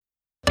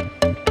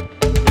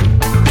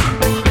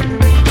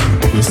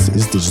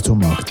digital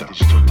marketer.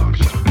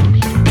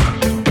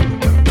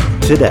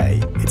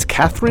 Today, it's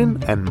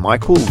Kathryn and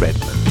Michael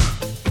Redman.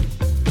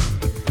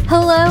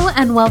 Hello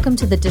and welcome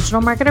to the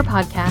Digital Marketer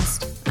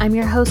Podcast. I'm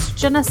your host,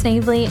 Jenna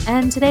Snavely,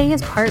 and today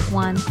is part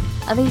one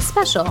of a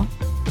special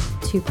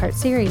two-part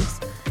series.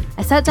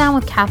 I sat down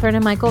with Kathryn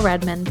and Michael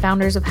Redman,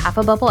 founders of Half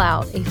a Bubble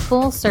Out, a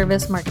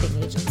full-service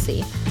marketing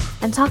agency,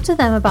 and talked to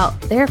them about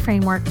their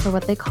framework for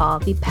what they call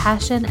the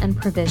passion and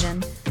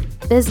provision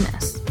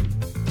business.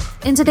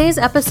 In today's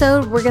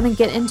episode, we're going to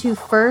get into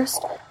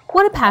first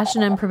what a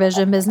passion and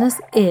provision business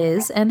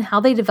is and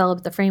how they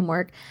developed the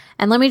framework.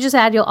 And let me just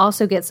add, you'll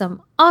also get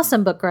some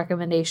awesome book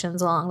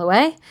recommendations along the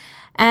way.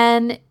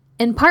 And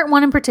in part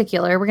one in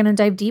particular, we're going to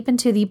dive deep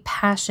into the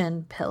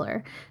passion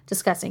pillar,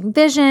 discussing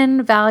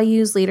vision,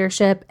 values,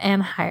 leadership,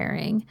 and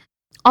hiring.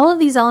 All of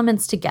these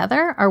elements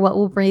together are what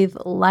will breathe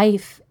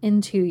life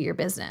into your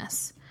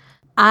business.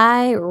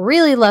 I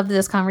really loved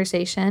this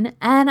conversation,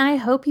 and I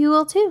hope you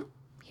will too.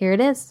 Here it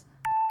is.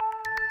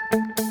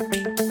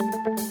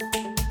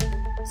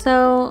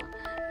 So,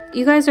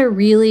 you guys are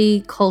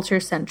really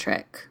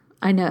culture-centric.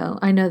 I know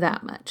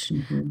that much.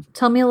 Mm-hmm.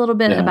 Tell me a little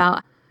bit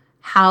about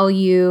how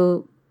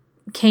you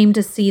came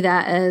to see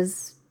that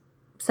as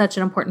such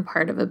an important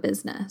part of a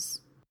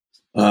business.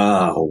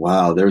 Oh,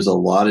 wow. There's a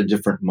lot of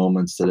different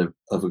moments that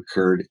have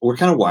occurred. We're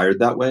kind of wired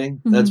that way.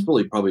 Mm-hmm. That's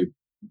probably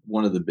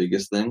one of the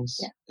biggest things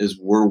is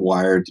we're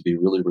wired to be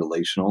really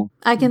relational.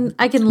 I can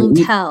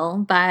tell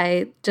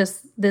by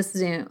just this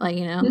Zoom,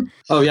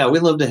 Oh yeah, we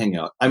love to hang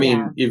out. I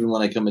mean, even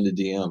when I come into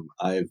DM,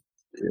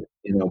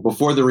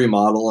 before the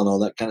remodel and all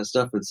that kind of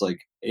stuff, it's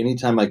like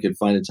anytime I could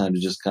find a time to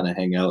just kind of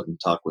hang out and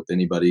talk with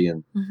anybody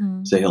and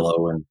say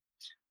hello. And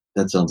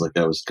that sounds like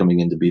I was coming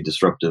in to be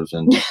disruptive.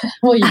 And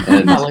well, you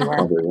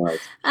probably were.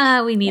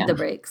 We need the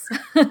breaks.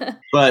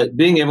 But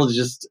being able to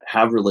just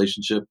have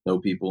relationship, know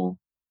people.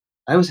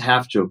 I was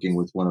half joking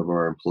with one of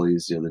our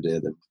employees the other day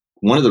that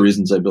one of the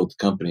reasons I built the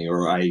company,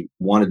 or I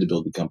wanted to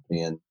build the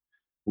company, and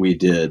we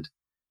did,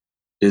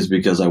 is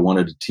because I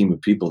wanted a team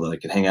of people that I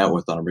could hang out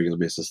with on a regular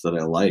basis that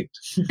I liked,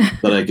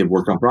 that I could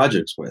work on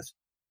projects with.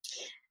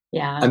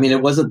 Yeah. I mean,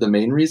 it wasn't the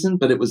main reason,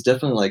 but it was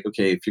definitely like,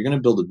 okay, if you're going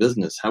to build a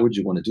business, how would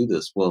you want to do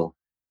this? Well,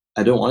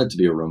 I don't want it to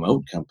be a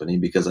remote company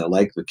because I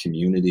like the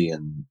community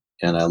and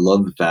I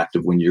love the fact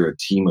of when you're a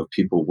team of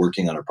people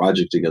working on a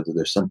project together,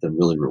 there's something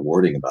really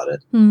rewarding about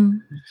it.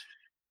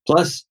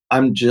 Plus,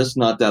 I'm just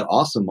not that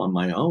awesome on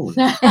my own.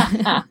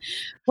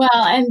 Well,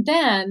 and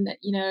then,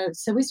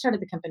 so we started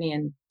the company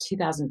in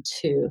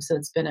 2002. So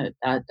it's been a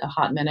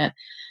hot minute.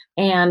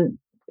 And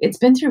it's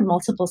been through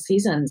multiple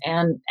seasons.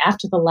 And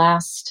after the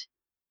last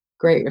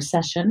Great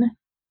Recession,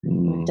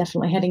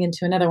 definitely heading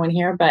into another one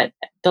here, but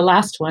the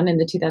last one in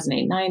the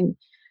 2008-9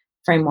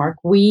 framework,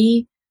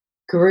 we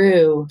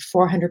grew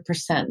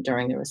 400%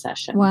 during the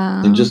recession.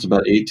 Wow. In just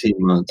about 18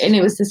 months. And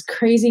it was this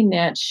crazy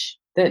niche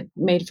that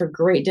made for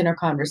great dinner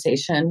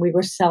conversation. We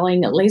were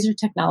selling laser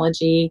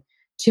technology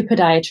to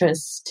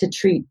podiatrists to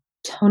treat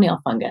toenail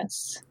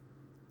fungus.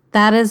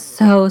 That is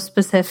so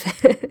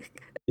specific.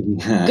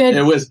 Yeah,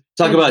 it was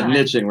talk about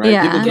niching, right?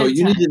 Yeah. People go,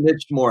 you need to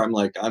niche more. I'm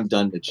like, I'm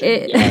done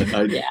niching.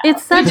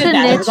 It's such a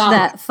niche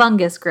that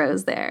fungus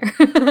grows there.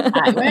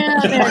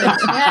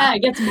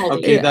 It gets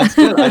moldy. Okay, that's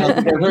good. I don't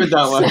think I've heard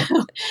that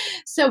one.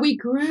 So we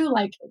grew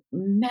like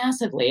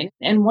massively.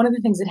 And one of the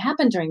things that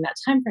happened during that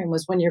time frame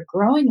was when you're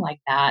growing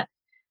like that,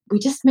 we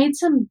just made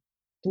some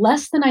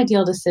less than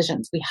ideal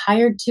decisions. We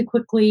hired too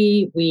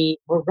quickly. We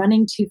were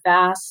running too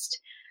fast.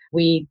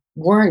 We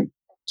weren't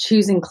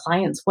choosing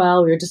clients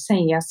well. We were just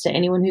saying yes to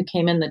anyone who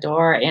came in the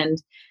door.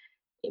 And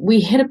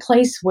we hit a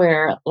place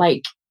where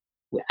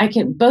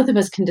both of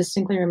us can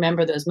distinctly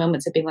remember those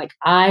moments of being like,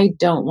 I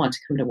don't want to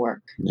come to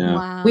work. Yeah.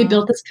 Wow. We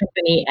built this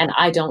company and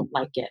I don't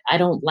like it. I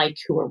don't like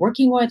who we're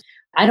working with.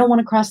 I don't want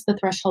to cross the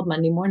threshold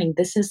Monday morning.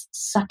 This is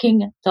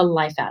sucking the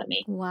life out of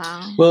me.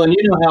 Wow. Well, and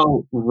you know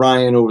how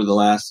Ryan, over the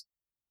last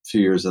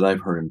few years that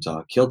I've heard him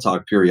talk, he'll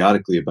talk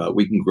periodically about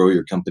we can grow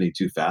your company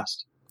too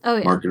fast. Oh,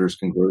 yeah. Marketers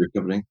can grow your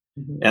company.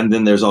 Mm-hmm. And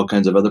then there's all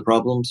kinds of other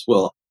problems.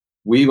 Well,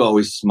 we've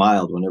always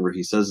smiled whenever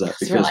he says that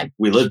because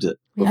we lived it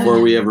before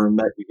we ever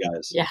met you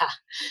guys. Yeah.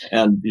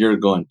 And you're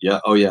going,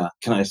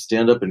 can I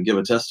stand up and give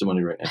a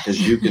testimony right now? Because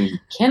you can.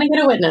 Can I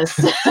get a witness?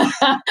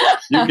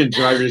 You can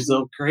drive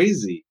yourself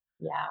crazy.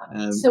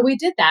 Yeah. So we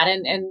did that.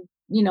 And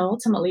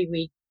ultimately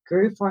we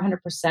grew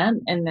 400%.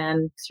 And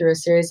then through a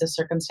series of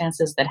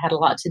circumstances that had a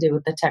lot to do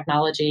with the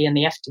technology and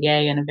the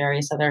FDA and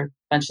various other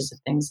bunches of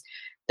things,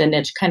 the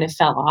niche kind of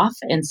fell off.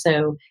 And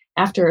so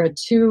after a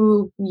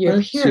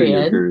 2-year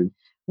period,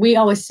 we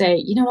always say,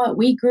 you know what,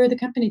 we grew the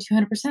company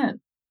 200%.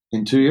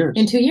 In 2 years.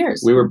 In 2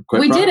 years. We were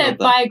quite We proud did of it that.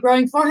 by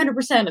growing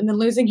 400% and then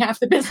losing half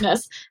the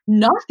business.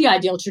 Not the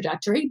ideal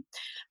trajectory.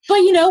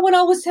 But, when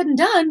all was said and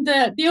done,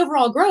 the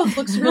overall growth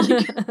looks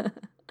really good.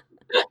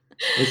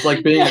 It's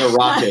like being in a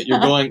rocket. You're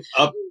going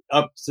up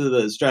to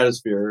the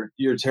stratosphere.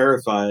 You're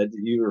terrified.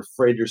 You're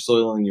afraid you're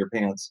soiling your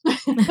pants.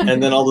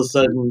 And then all of a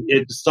sudden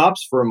it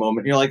stops for a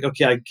moment. You're like,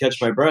 okay, I can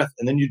catch my breath.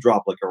 And then you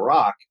drop like a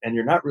rock and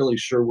you're not really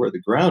sure where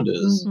the ground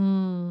is.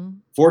 Mm-hmm.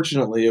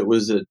 Fortunately, it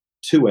was at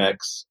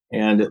 2x,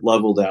 and it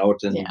leveled out,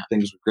 and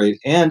things were great.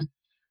 And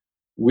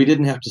we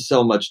didn't have to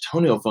sell much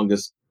toenail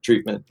fungus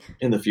treatment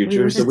in the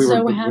future. So we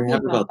were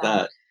happy about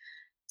that.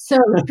 So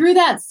through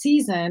that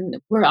season,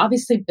 we're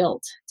obviously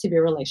built to be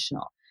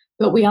relational,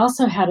 but we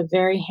also had a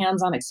very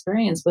hands-on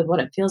experience with what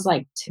it feels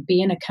like to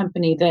be in a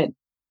company that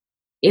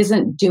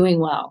isn't doing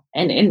well.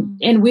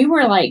 And we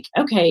were like,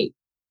 okay,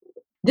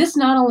 this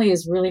not only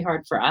is really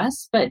hard for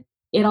us, but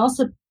it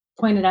also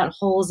pointed out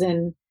holes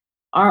in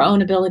our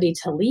own ability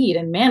to lead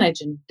and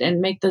manage and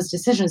make those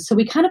decisions. So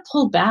we kind of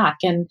pulled back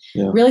and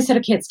really said,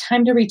 okay, it's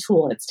time to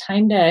retool. It's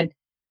time to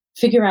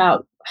figure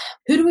out,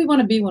 who do we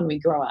want to be when we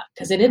grow up?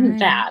 Because it isn't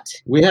that.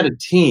 We had a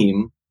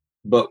team,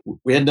 but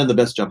we hadn't done the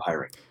best job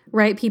hiring.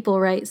 Right people,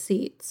 right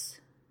seats.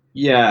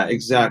 Yeah,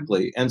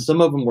 exactly. And some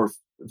of them were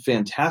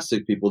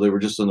fantastic people. They were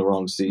just in the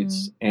wrong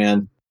seats.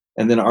 And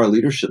then our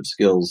leadership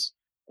skills,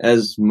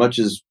 as much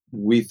as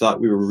we thought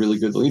we were really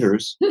good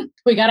leaders,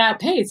 we got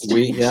outpaced.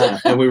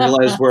 And we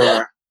realized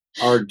where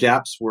our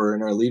gaps were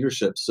in our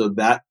leadership. So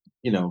that,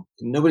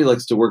 nobody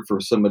likes to work for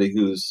somebody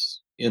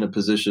who's in a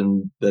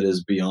position that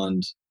is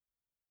beyond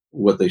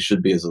what they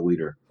should be as a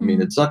leader. I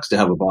mean, it sucks to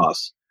have a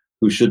boss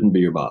who shouldn't be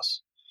your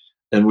boss.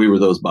 And we were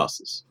those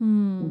bosses.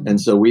 And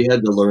so we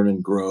had to learn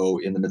and grow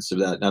in the midst of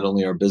that, not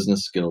only our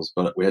business skills,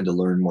 but we had to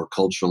learn more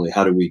culturally.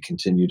 How do we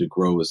continue to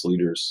grow as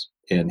leaders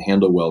and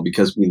handle well?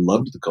 Because we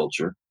loved the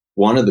culture,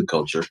 wanted the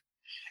culture.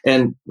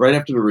 And right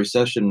after the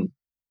recession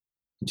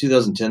in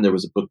 2010, there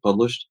was a book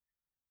published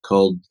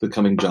called The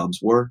Coming Jobs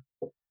War.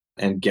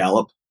 And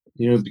Gallup,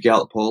 the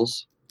Gallup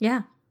polls?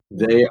 Yeah.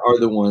 They are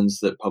the ones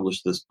that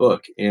published this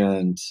book.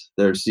 And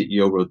their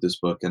CEO wrote this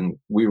book. And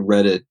we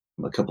read it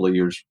a couple of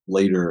years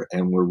later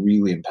and were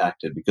really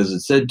impacted because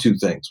it said two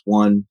things.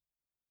 One,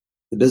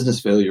 the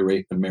business failure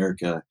rate in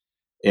America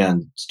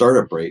and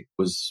startup rate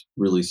was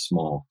really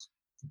small.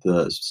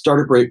 The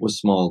startup rate was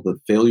small. The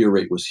failure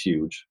rate was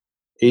huge.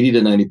 80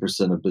 to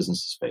 90% of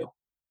businesses fail.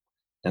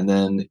 And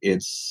then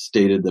it's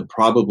stated that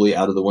probably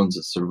out of the ones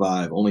that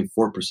survive, only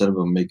 4% of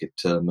them make it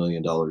to $1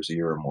 million a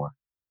year or more.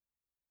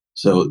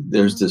 So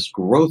there's this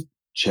growth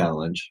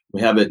challenge.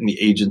 We have it in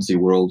the agency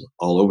world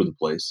all over the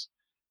place.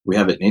 We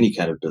have it in any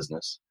kind of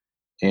business.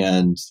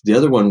 And the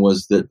other one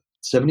was that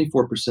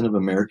 74% of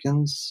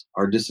Americans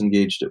are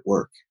disengaged at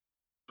work,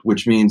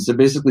 which means they're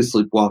basically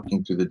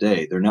sleepwalking through the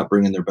day. They're not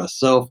bringing their best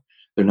self.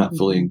 They're not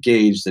fully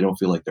engaged. They don't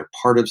feel like they're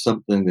part of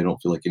something. They don't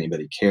feel like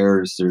anybody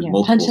cares. There's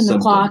multiple punching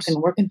symptoms. the clock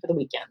and working for the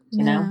weekend,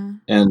 you know?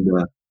 And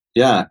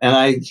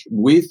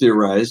we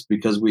theorized,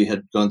 because we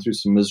had gone through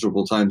some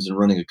miserable times and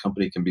running a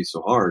company can be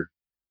so hard,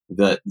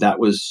 that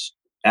was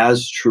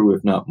as true,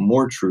 if not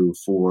more true,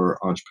 for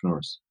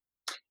entrepreneurs.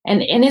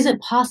 And is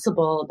it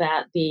possible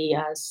that the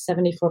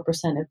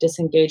 74% of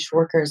disengaged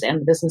workers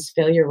and the business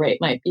failure rate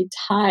might be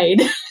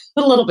tied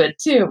a little bit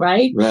too,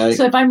 right?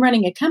 So if I'm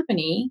running a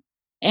company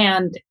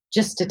and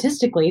just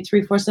statistically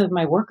 3/4 of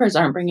my workers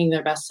aren't bringing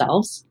their best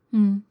selves,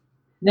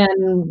 then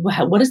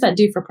what does that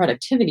do for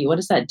productivity? What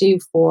does that do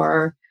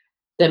for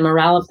the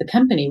morale of the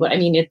company?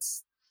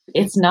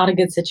 It's not a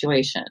good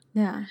situation.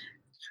 Yeah.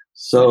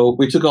 So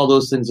we took all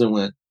those things and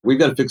went, we've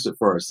got to fix it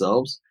for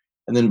ourselves.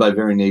 And then by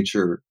very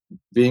nature,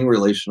 being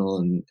relational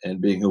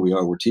and being who we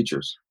are, we're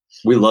teachers.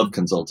 We love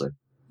consulting.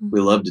 We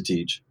love to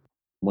teach.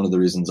 One of the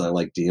reasons I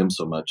like DM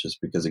so much is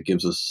because it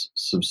gives us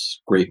some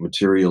great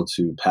material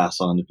to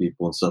pass on to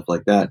people and stuff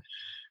like that.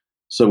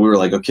 So we were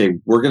like, okay,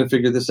 we're going to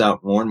figure this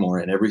out more and more.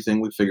 And everything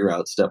we figure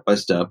out step by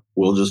step,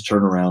 we'll just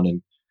turn around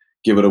and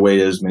give it away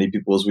to as many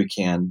people as we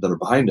can that are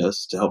behind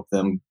us to help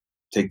them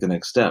take the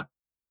next step,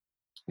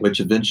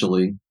 which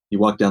eventually you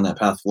walk down that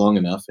path long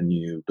enough and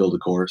you build a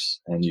course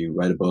and you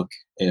write a book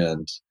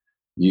and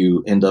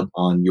you end up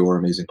on your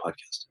amazing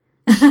podcast.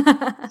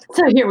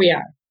 So here we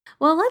are.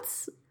 Well,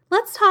 let's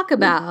talk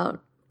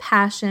about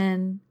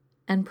passion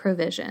and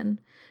provision,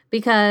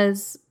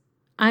 because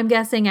I'm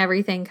guessing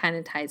everything kind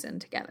of ties in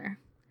together.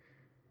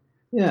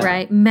 Yeah.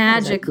 Right?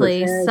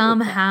 Magically,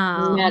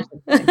 somehow.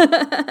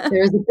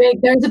 There's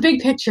a big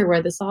picture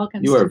where this all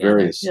comes together. You are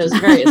very astute. It was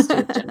very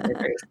astute, Jennifer,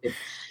 very astute.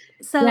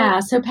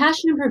 So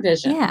passion and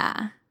provision.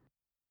 Yeah.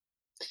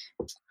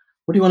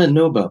 What do you want to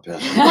know about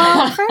passion?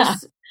 Well,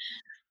 first,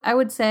 I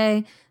would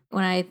say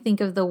when I think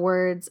of the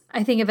words,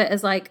 I think of it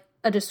as like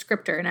a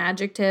descriptor, an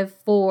adjective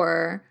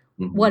for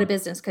what a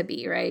business could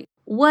be, right?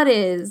 What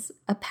is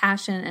a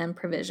passion and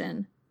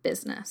provision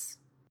business?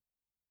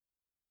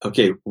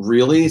 Okay,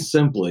 really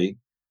simply,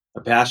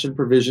 a passion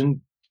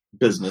provision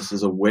business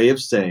is a way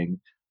of saying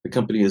the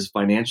company is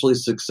financially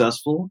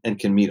successful and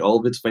can meet all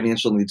of its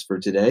financial needs for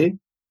today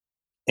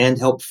and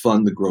help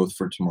fund the growth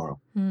for tomorrow.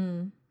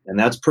 And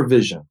that's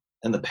provision.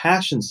 And the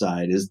passion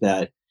side is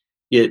that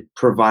it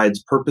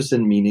provides purpose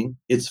and meaning.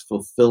 It's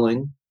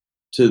fulfilling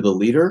to the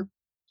leader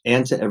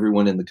and to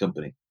everyone in the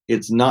company.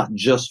 It's not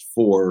just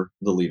for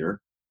the leader.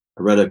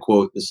 I read a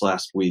quote this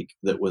last week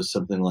that was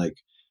something like,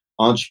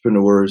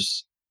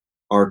 entrepreneurs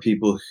are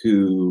people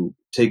who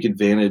take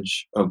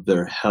advantage of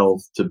their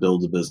health to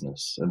build a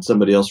business. And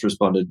somebody else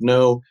responded,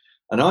 no,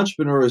 An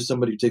entrepreneur is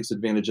somebody who takes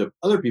advantage of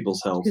other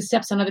people's health. Who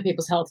steps on other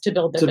people's health to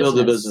build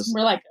their business.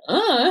 We're like,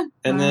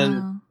 And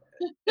then,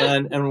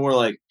 and we're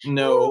like,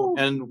 no. Ooh.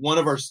 And one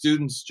of our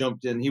students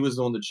jumped in. He was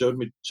the one that showed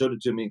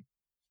it to me,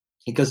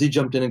 because he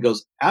jumped in and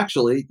goes,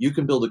 actually, you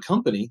can build a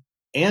company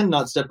and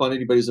not step on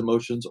anybody's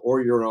emotions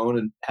or your own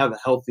and have a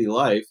healthy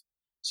life.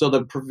 So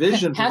the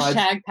provision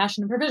hashtag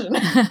passion and provision.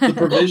 The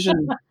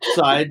provision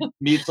side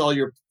meets all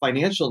your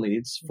financial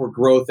needs for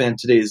growth and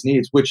today's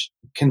needs, which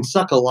can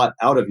suck a lot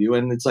out of you.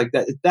 And it's like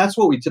that. That's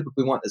what we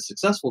typically want in a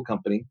successful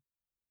company.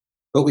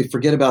 But we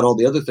forget about all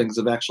the other things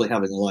of actually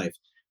having a life,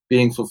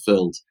 being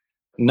fulfilled,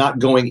 not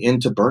going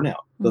into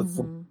burnout.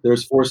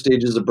 There's 4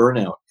 stages of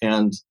burnout,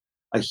 and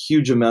a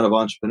huge amount of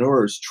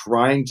entrepreneurs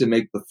trying to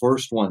make the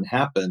first one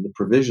happen, the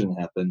provision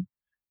happen,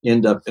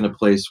 end up in a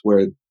place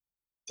where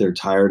they're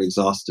tired,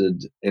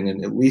 exhausted, and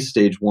in at least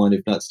stage 1,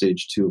 if not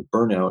stage 2 of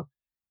burnout.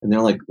 And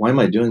they're like, why am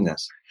I doing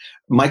this?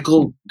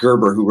 Michael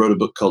Gerber, who wrote a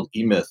book called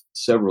E-Myth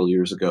several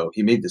years ago,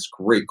 he made this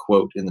great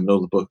quote in the middle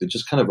of the book that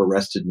just kind of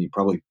arrested me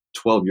probably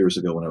 12 years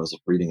ago when I was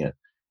reading it.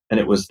 And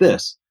it was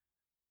this: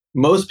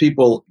 most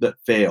people that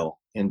fail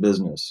in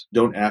business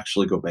don't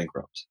actually go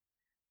bankrupt.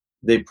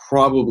 They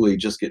probably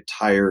just get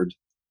tired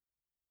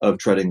of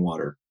treading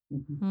water,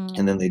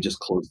 and then they just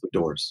close the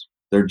doors.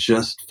 They're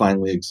just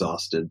finally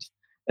exhausted.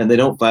 And they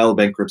don't file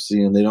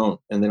bankruptcy, and they don't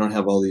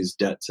have all these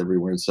debts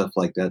everywhere and stuff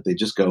like that. They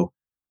just go,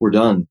 we're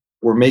done.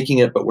 We're making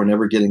it, but we're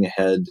never getting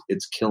ahead.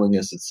 It's killing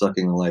us. It's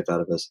sucking the life out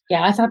of us.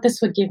 Yeah, I thought this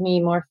would give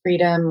me more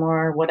freedom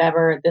or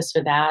whatever, this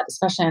or that,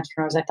 especially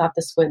entrepreneurs. I thought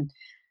this would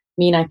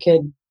mean I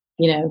could,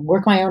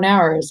 work my own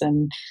hours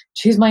and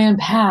choose my own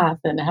path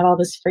and have all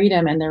this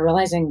freedom. And they're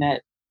realizing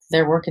that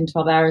they're working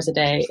 12 hours a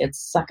day. It's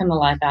sucking the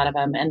life out of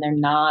them, and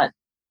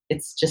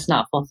it's just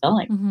not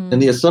fulfilling.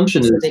 And the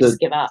assumption is they just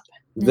give up.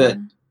 That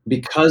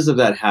because of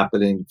that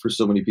happening for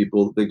so many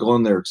people, they go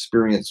on their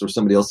experience or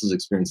somebody else's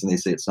experience and they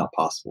say it's not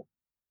possible.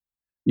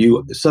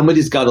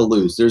 Somebody's got to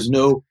lose. There's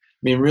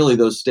really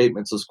those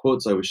statements, those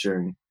quotes I was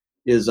sharing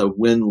is a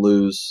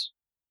win-lose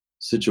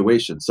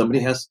situation. Somebody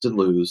has to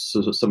lose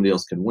so somebody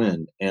else can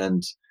win.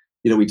 And,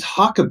 we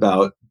talk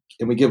about,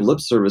 and we give lip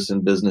service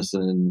in business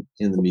and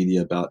in the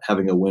media about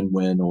having a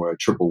win-win or a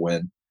triple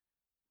win,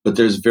 but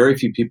there's very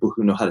few people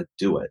who know how to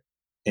do it.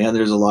 And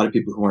there's a lot of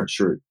people who aren't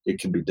sure it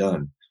can be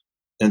done.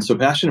 And so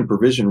passion and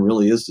provision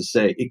really is to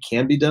say it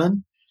can be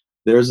done.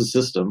 There's a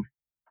system.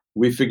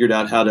 We figured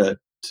out how to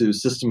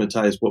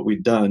systematize what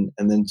we've done,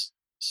 and then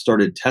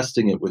started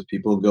testing it with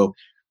people and go,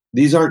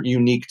 these aren't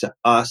unique to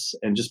us.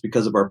 And just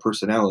because of our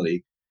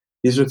personality,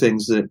 these are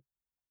things that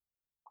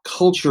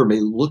culture may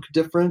look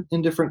different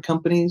in different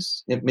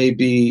companies. It may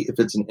be if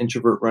it's an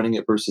introvert running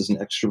it versus an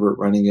extrovert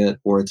running it,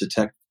 or it's a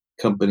tech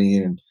company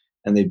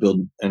and they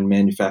build and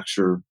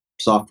manufacture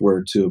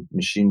software to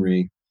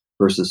machinery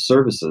versus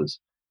services.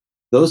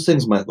 Those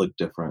things might look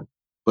different,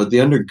 but the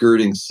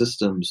undergirding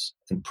systems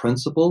and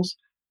principles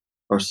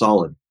are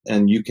solid,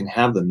 and you can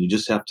have them. You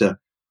just have to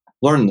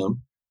learn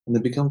them and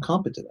then become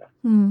competent at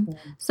it.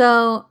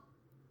 So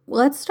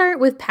let's start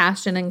with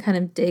passion and kind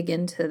of dig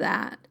into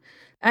that.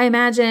 I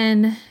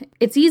imagine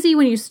it's easy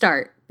when you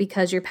start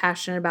because you're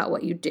passionate about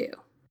what you do.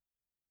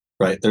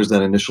 Right. There's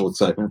that initial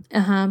excitement.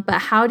 But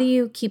how do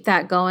you keep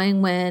that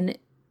going when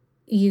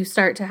you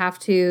start to have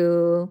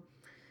to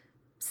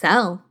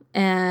sell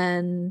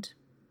and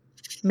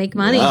make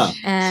money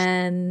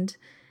and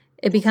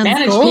it becomes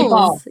manage goals?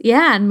 People.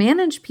 Yeah, and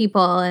manage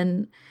people.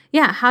 And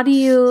how do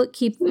you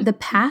keep the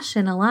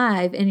passion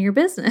alive in your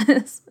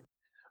business?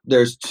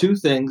 There's 3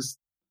 things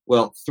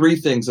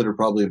that are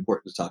probably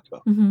important to talk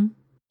about.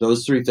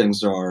 Those 3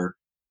 things are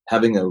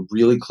having a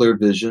really clear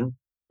vision.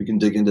 We can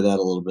dig into that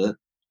a little bit.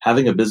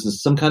 Having a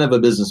business, some kind of a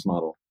business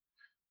model.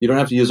 You don't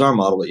have to use our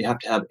model, but you have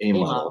to have a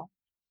model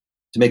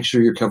to make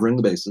sure you're covering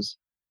the bases.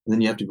 And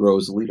then you have to grow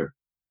as a leader.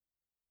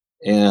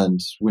 And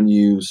when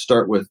you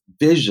start with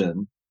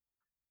vision,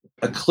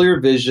 a clear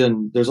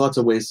vision, there's lots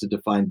of ways to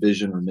define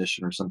vision or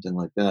mission or something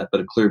like that.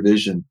 But a clear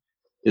vision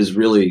is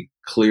really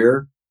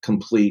clear,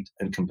 complete,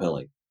 and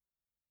compelling.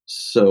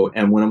 So,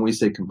 and when we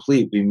say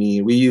complete,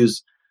 we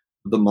use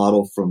the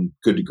model from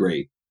Good to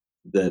Great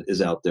that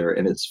is out there,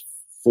 and it's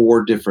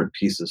 4 different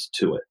pieces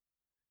to it.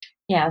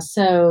 Yeah.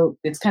 So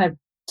it's kind of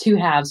 2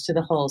 halves to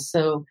the whole.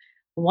 So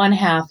one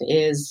half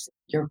is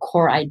your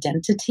core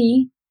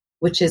identity,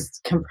 which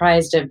is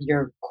comprised of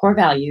your core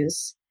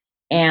values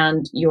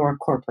and your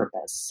core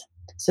purpose.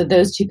 So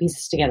those 2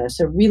 pieces together.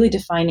 So really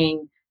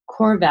defining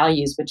core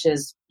values, which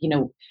is,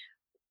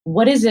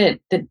 what is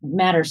it that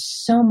matters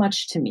so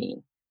much to me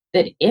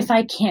that if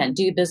I can't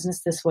do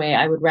business this way,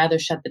 I would rather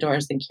shut the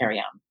doors than carry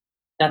on.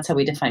 That's how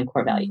we define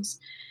core values.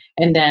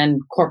 And then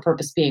core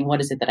purpose being,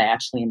 what is it that I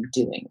actually am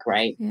doing,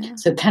 right? Yeah.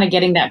 So kind of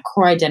getting that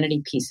core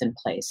identity piece in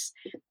place.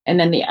 And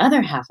then the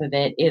other half of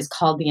it is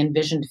called the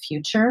envisioned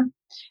future.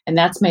 And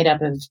that's made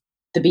up of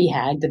the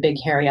BHAG, the big,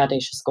 hairy,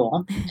 audacious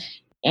goal,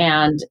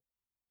 and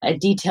a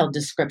detailed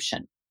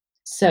description.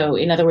 So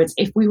in other words,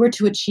 if we were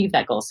to achieve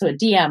that goal, so at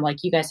DM, like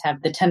you guys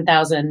have the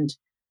 10,000,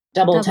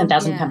 double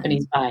 10,000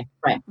 companies by,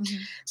 right?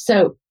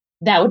 So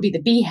that would be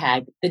the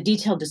BHAG. The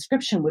detailed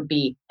description would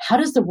be, how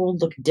does the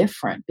world look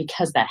different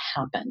because that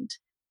happened,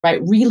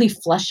 right? Really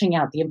fleshing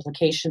out the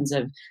implications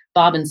of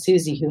Bob and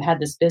Susie, who had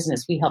this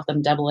business. We helped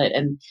them double it.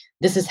 And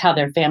this is how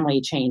their family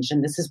changed.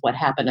 And this is what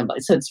happened.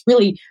 So it's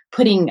really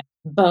putting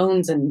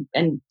bones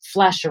and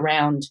flesh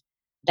around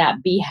that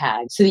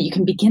BHAG so that you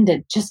can begin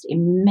to just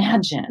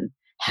imagine,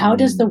 how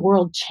does the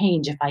world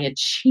change if I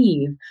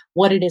achieve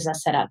what it is I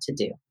set out to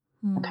do?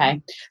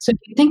 Okay. So if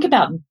you think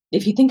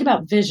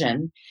about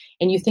vision,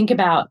 and you think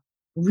about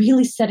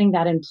really setting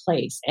that in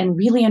place and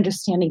really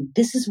understanding,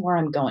 this is where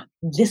I'm going,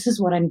 this is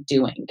what I'm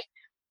doing,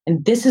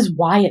 and this is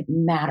why it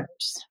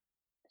matters,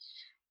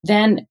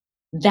 then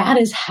that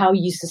is how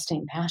you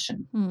sustain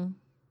passion.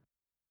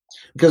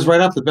 Because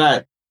right off the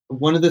bat,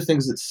 one of the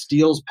things that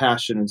steals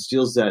passion and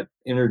steals that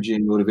energy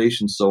and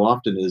motivation so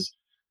often is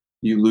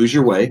you lose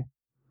your way.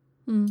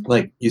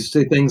 Like you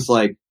say things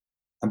like,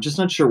 I'm just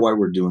not sure why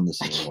we're doing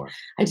this anymore.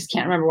 I just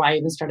can't remember why I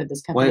even started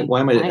this company.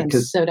 Why am I?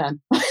 Because so done.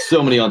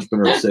 So many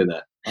entrepreneurs say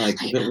that. Like,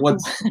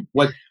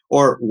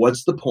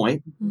 what's the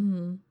point?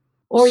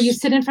 Or you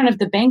sit in front of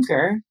the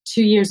banker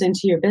 2 years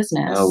into your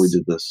business. Oh, we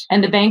did this.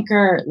 And the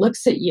banker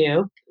looks at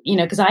you,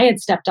 because I had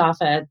stepped off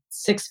a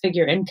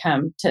 6-figure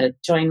income to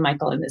join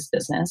Michael in this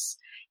business.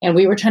 And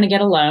we were trying to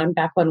get a loan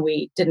back when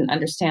we didn't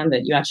understand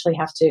that you actually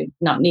have to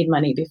not need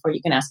money before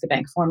you can ask a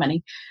bank for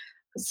money.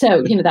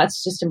 So,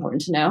 that's just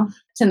important to know.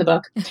 It's in the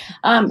book.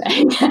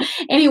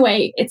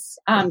 Anyway, it's,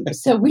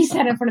 so we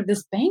sat in front of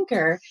this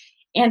banker,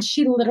 and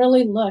she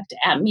literally looked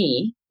at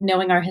me,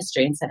 knowing our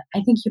history, and said,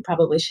 I think you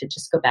probably should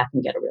just go back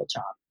and get a real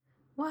job.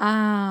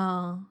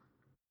 Wow.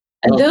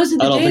 And those are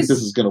the days. I don't think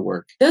this is going to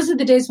work. Those are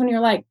the days when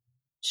you're like,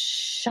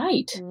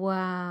 shite.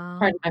 Wow.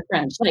 Pardon my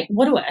French. Like,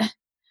 what do I,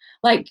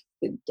 like,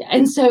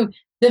 and so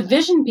the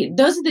vision,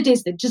 those are the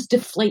days that just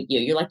deflate you.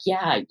 You're like,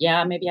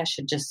 yeah, maybe I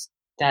should just,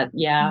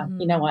 you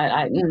know what?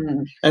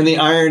 And the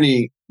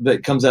irony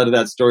that comes out of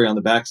that story on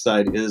the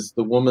backside is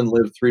the woman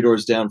lived 3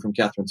 doors down from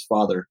Kathryn's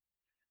father.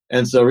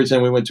 And so every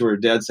time we went to her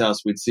dad's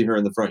house, we'd see her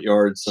in the front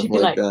yard, stuff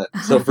like that.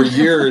 So for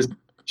years,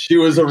 she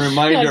was a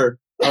reminder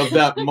of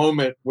that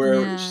moment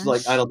where she's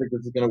like, I don't think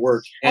this is going to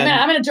work. And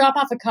I'm going to drop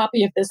off a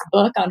copy of this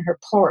book on her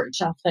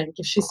porch, I think,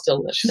 if she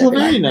still lives. She's a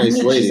very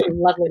nice lady. She's a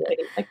lovely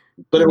lady.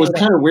 But it was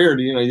kind of weird,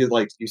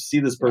 you see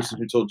this person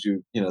who told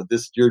you,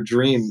 your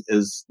dream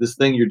is, this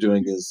thing you're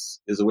doing is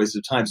a waste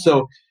of time.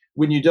 So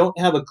when you don't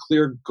have a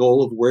clear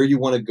goal of where you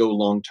want to go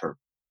long term,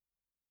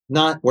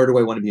 not where do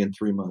I want to be in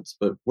 3 months,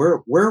 but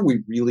where are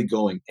we really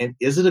going? And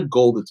is it a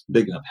goal that's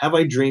big enough? Have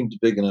I dreamed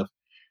big enough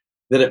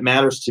that it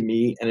matters to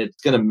me and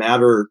it's going to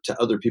matter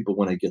to other people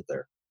when I get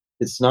there?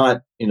 It's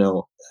not,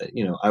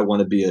 I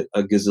want to be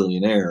a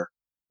gazillionaire.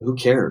 Who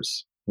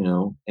cares?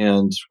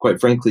 And quite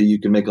frankly, you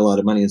can make a lot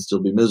of money and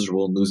still be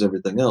miserable and lose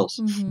everything else.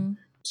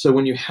 So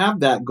when you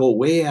have that goal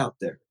way out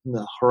there in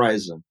the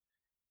horizon,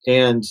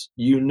 and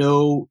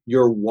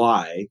your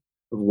why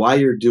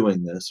you're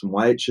doing this and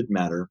why it should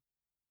matter,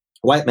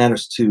 why it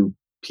matters to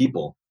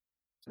people,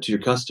 to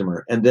your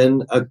customer, and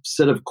then a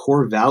set of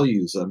core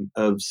values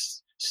of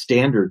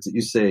standards that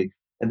you say,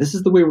 and this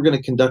is the way we're going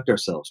to conduct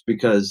ourselves,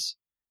 because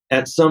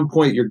at some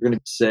point you're going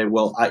to say,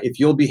 well, if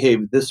you'll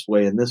behave this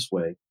way and this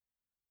way,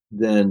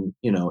 then,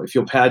 if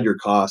you'll pad your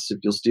costs, if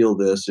you'll steal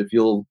this, if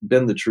you'll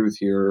bend the truth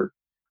here,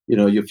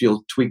 if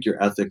you'll tweak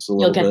your ethics a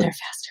little bit,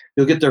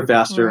 you'll get there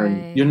faster Right.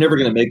 and you're never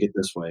going to make it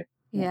this way.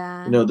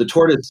 Yeah. The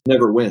tortoise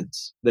never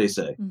wins, they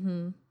say.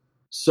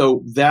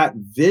 So that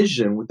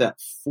vision with that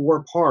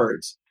 4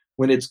 parts,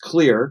 when it's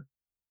clear,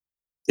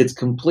 it's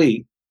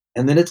complete,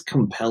 and then it's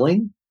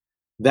compelling,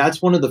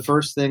 that's one of the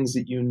first things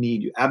that you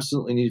need. You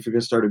absolutely need if you're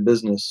going to start a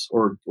business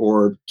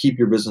or keep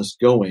your business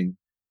going,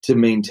 to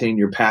maintain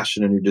your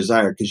passion and your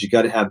desire, because you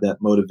got to have that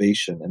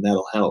motivation, and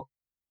that'll help.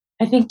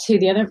 I think too,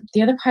 the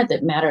other part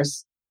that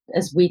matters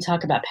as we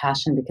talk about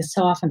passion, because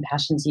so often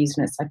passion's used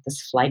and it's like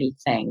this flighty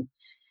thing.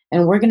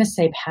 And we're going to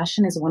say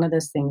passion is one of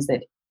those things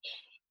that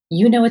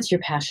it's your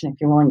passion if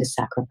you're willing to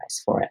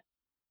sacrifice for it.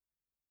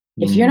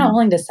 If you're not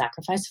willing to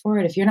sacrifice for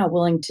it, if you're not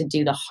willing to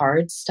do the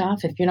hard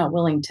stuff, if you're not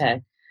willing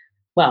to,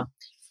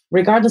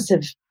 regardless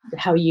of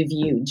how you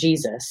view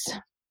Jesus,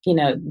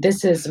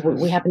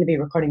 we happen to be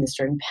recording this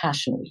during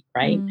Passion Week,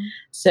 right?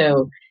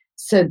 So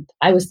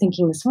I was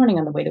thinking this morning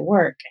on the way to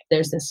work,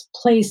 there's this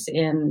place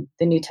in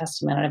the New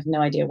Testament, I have no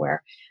idea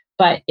where,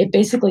 but it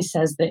basically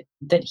says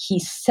that he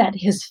set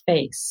his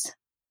face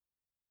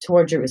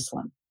toward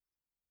Jerusalem.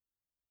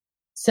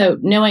 So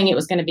knowing it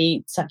was going to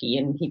be sucky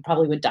and he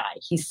probably would die,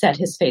 he set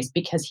his face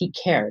because he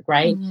cared,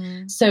 right?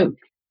 So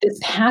this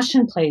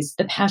passion place,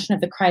 the passion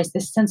of the Christ,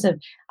 this sense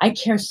of, I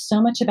care so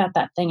much about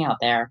that thing out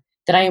there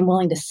that I am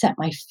willing to set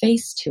my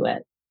face to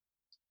it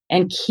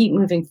and keep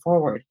moving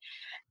forward.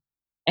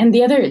 And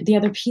the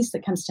other piece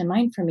that comes to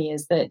mind for me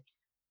is that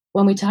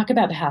when we talk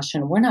about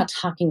passion, we're not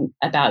talking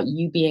about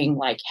you being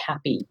like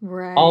happy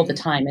all the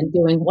time and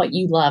doing what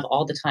you love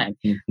all the time.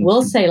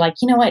 We'll say, like,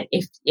 you know what,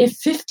 if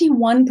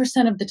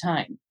 51% of the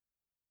time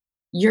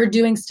you're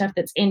doing stuff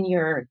that's in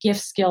your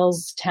gift,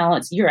 skills,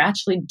 talents. You're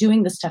actually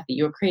doing the stuff that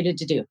you were created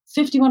to do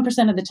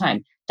 51% of the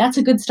time. That's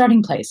a good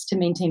starting place to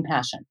maintain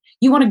passion.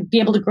 You want to be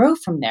able to grow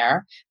from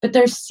there, but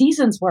there's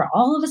seasons where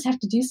all of us have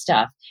to do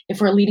stuff.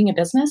 If we're leading a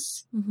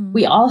business,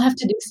 we all have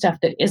to do stuff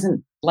that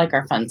isn't like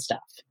our fun stuff.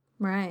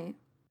 Right.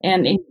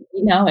 And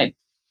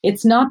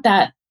it's not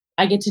that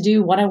I get to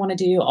do what I want to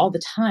do all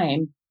the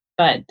time,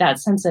 but that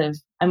sense of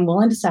I'm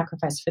willing to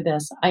sacrifice for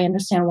this. I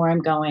understand where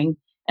I'm going,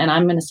 and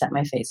I'm going to set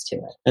my face to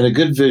it. And a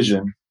good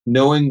vision,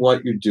 knowing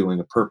what you're doing,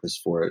 a purpose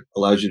for it,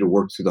 allows you to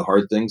work through the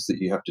hard things that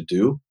you have to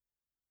do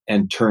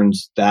and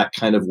turns that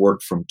kind of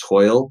work from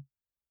toil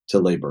to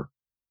labor,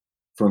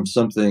 from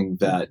something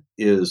that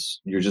is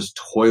you're just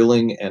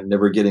toiling and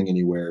never getting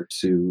anywhere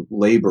to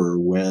labor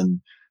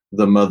when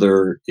the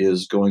mother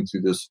is going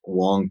through this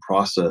long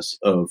process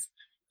of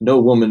no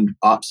woman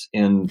opts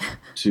in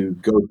to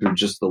go through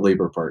just the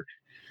labor part.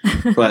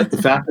 But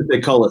the fact that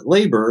they call it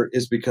labor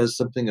is because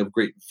something of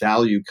great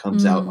value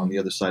comes out on the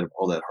other side of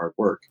all that hard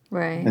work.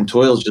 Right. And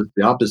toil is just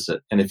the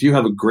opposite. And if you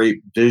have a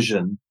great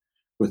vision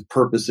with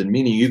purpose and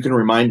meaning, you can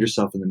remind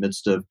yourself in the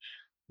midst of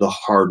the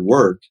hard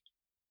work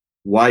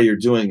why you're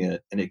doing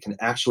it. And it can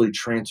actually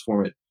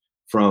transform it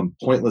from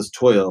pointless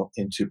toil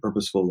into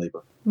purposeful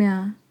labor.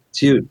 Yeah. It's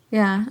huge.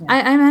 Yeah.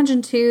 I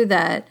imagine too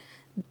that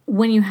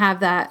when you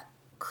have that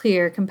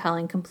clear,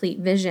 compelling, complete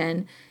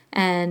vision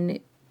and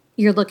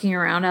you're looking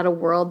around at a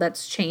world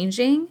that's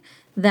changing,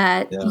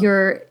 that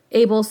you're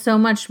able so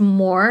much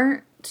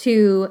more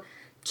to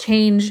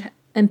change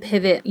and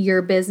pivot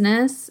your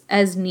business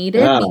as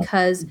needed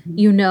because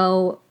you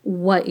know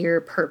what your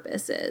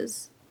purpose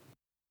is.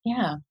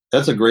 Yeah.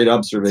 That's a great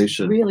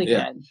observation. It's really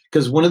good.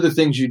 Because one of the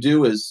things you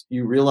do is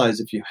you realize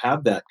if you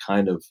have that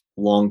kind of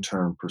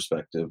long-term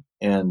perspective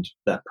and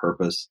that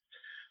purpose,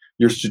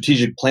 your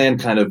strategic plan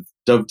kind of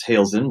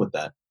dovetails in with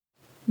that.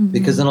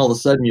 Because then all of a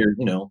sudden you're,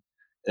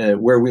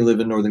 where we live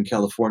in Northern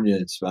California,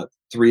 it's about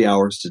 3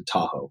 hours to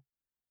Tahoe.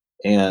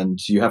 And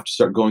you have to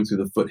start going through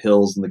the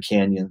foothills and the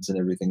canyons and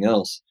everything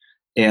else.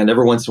 And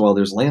every once in a while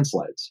there's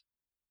landslides.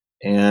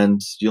 And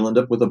you'll end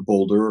up with a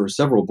boulder or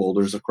several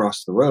boulders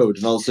across the road.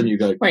 And all of a sudden you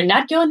go, we're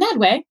not going that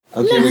way.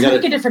 Okay, Let's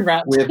take a different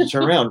route. We have to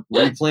turn around,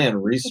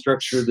 replan,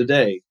 restructure the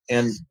day.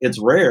 And it's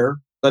rare,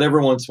 but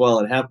every once in a while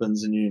it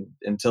happens. And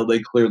until they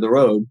clear the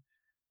road,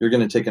 you're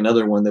going to take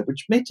another one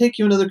which may take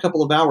you another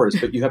couple of hours,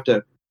 but you have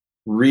to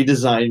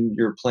redesign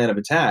your plan of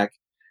attack.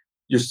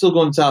 You're still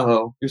going to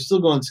Tahoe. You're still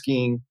going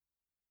skiing.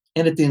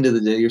 And at the end of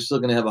the day, you're still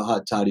going to have a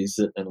hot toddy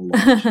sitting in a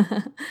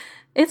lounge.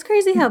 It's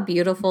crazy how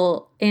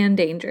beautiful and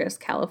dangerous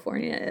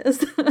California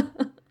is.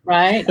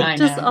 Right? I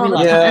know. Just all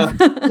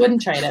the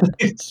Wouldn't trade it.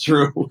 It's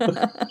true.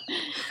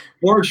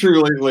 More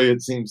true lately,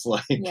 it seems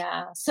like.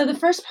 Yeah. So the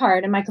first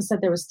part, and Michael said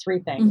there was 3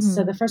 things.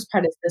 So the first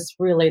part is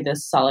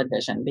this solid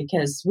vision,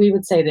 because we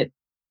would say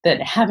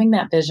that having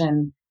that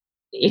vision,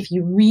 if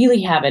you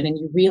really have it and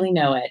you really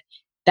know it,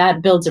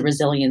 that builds a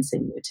resilience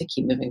in you to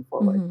keep moving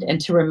forward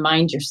and to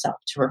remind yourself,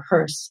 to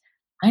rehearse,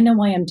 I know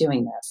why I'm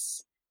doing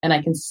this and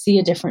I can see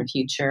a different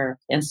future.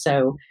 And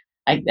so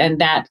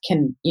that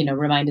can,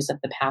 remind us of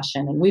the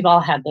passion. And we've all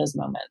had those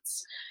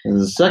moments. And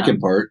the second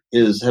part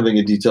is having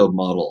a detailed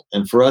model.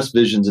 And for us,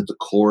 vision's at the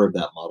core of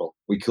that model.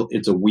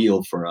 It's a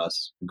wheel for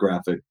us,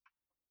 graphic.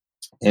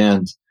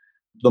 And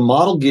the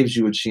model gives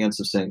you a chance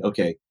of saying,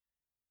 okay,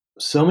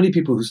 so many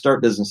people who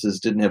start businesses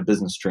didn't have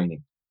business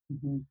training.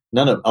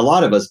 A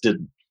lot of us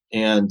didn't.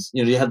 And,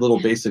 you had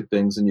little basic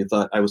things and you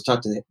thought, I was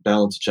taught to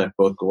balance a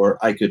checkbook, or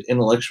I could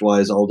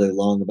intellectualize all day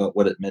long about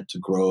what it meant to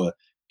grow a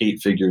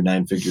 8-figure,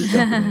 9-figure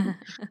company.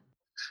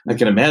 I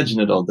can imagine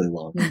it all day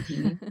long.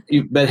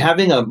 But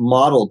having a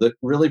model that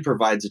really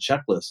provides a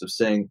checklist of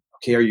saying,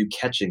 okay, are you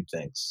catching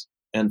things?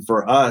 And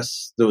for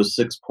us, those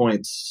 6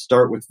 points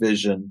start with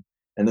vision,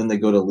 and then they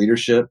go to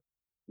leadership,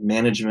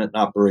 management and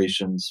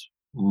operations,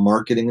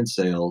 marketing and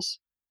sales,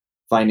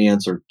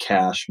 finance or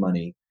cash,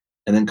 money,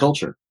 and then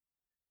culture.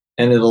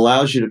 And it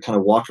allows you to kind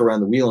of walk around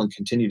the wheel and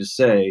continue to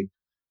say,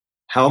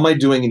 how am I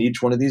doing in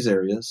each one of these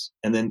areas?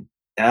 And then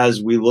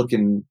as we look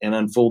and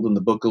unfold in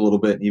the book a little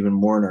bit, and even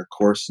more in our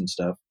course and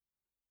stuff,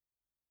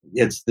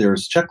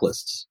 there's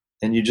checklists.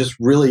 And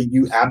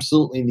you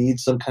absolutely need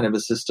some kind of a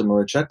system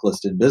or a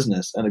checklist in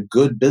business. And a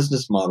good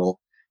business model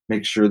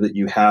makes sure that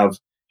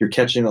you're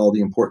catching all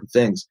the important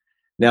things.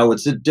 Now,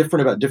 what's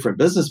different about different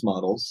business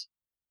models,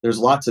 there's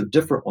lots of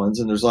different ones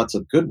and there's lots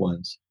of good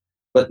ones,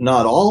 but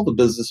not all the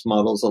business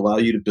models allow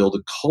you to build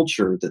a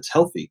culture that's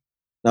healthy.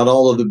 Not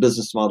all of the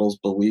business models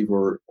believe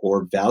or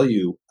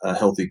value a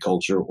healthy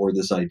culture or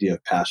this idea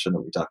of passion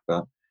that we talk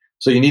about.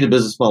 So you need a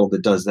business model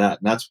that does that.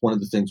 And that's one of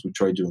the things we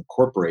try to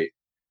incorporate.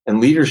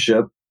 And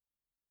leadership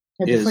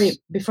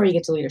before you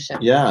get to leadership.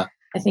 Yeah.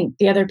 I think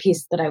the other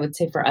piece that I would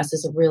say for us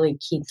is a really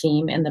key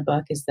theme in the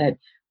book is that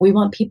we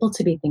want people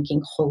to be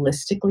thinking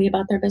holistically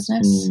about their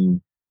business.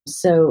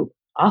 So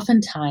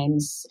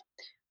oftentimes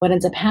what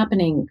ends up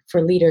happening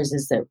for leaders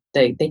is that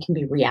they can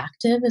be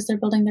reactive as they're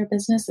building their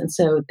business. And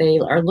so they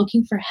are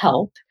looking for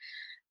help,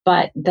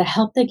 but the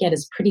help they get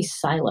is pretty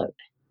siloed.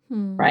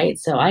 right?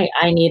 So I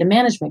need a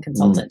management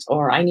consultant,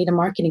 or I need a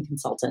marketing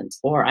consultant,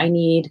 or I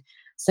need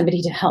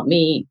somebody to help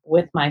me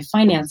with my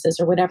finances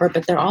or whatever,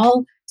 but they're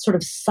all sort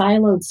of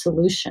siloed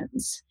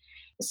solutions.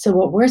 So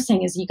what we're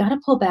saying is you got to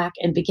pull back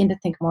and begin to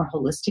think more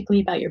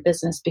holistically about your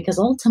business, because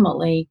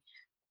ultimately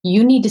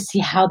you need to see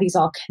how these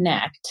all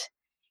connect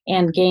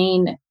and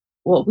gain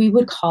what we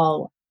would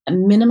call a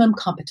minimum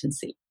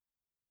competency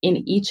in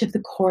each of the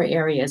core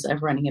areas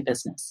of running a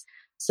business.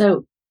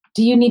 So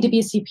do you need to be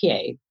a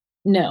CPA?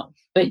 No,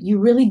 but you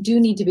really do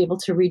need to be able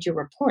to read your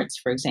reports,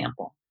 for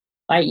example.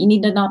 Right? You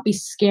need to not be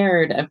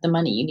scared of the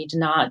money. You need to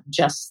not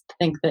just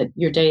think that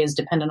your day is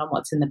dependent on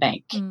what's in the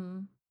bank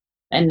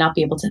and not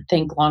be able to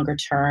think longer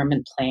term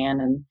and plan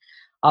and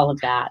all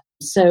of that.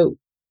 So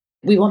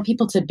we want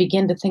people to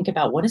begin to think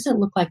about, what does it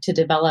look like to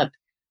develop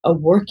a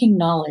working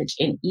knowledge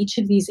in each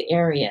of these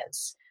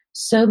areas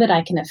so that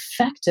I can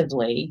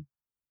effectively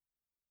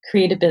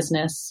create a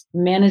business,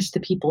 manage the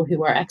people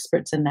who are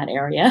experts in that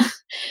area,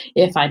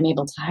 if I'm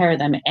able to hire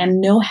them,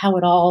 and know how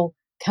it all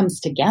comes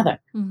together,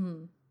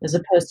 as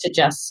opposed to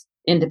just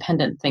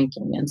independent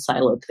thinking and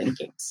siloed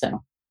thinking.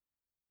 So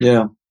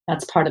yeah,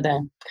 that's part of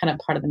the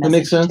message. That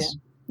makes sense. Too.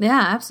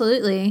 Yeah,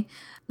 absolutely.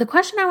 The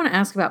question I want to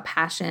ask about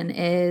passion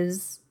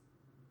is,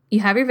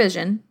 you have your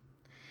vision,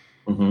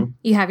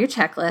 you have your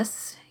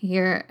checklist,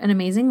 you're an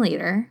amazing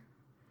leader.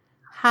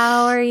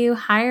 How are you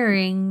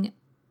hiring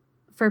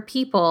for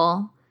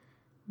people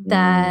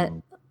that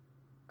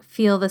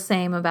feel the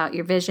same about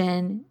your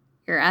vision,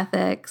 your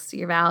ethics,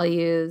 your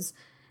values,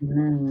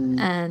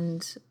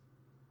 and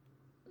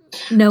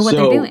know what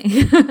they're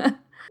doing?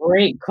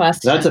 Great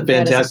question. That's a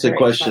fantastic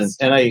question.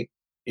 And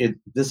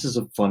this is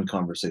a fun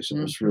conversation.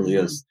 This really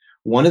is.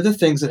 One of the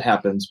things that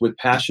happens with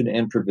passion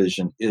and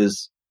provision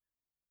is,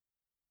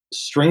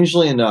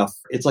 strangely enough,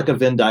 it's like a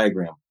Venn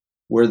diagram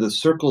where the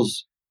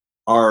circles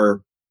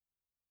are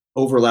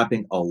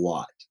overlapping a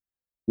lot.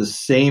 The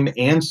same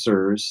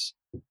answers,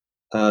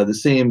 the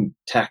same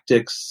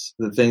tactics,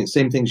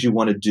 same things you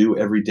want to do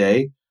every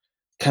day,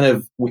 kind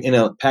of in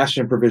a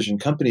passion and provision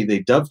company, they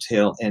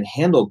dovetail and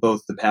handle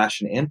both the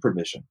passion and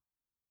provision.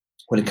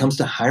 When it comes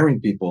to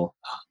hiring people,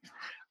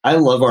 I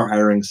love our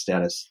hiring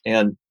status,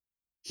 and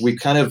we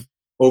kind of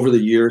over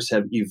the years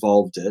have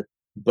evolved it.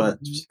 But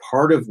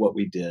part of what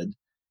we did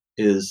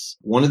is,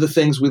 one of the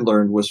things we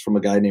learned was from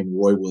a guy named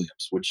Roy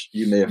Williams, which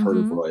you may have heard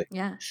of Roy.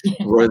 Yeah.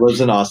 Roy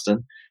lives in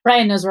Austin.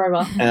 Ryan knows Roy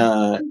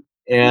well.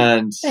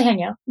 And they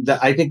hang out.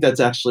 I think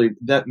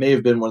that may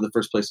have been one of the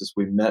first places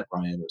we met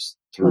Ryan, was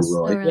through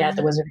Roy. Yeah, at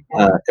the Wizard.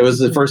 It was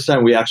the first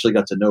time we actually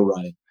got to know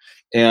Ryan.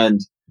 And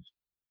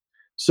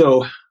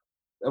so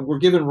we're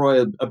giving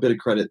Roy a bit of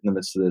credit in the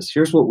midst of this.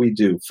 Here's what we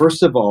do.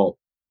 First of all,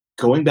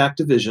 going back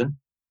to vision,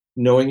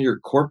 knowing your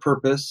core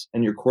purpose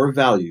and your core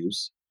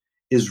values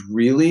is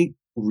really,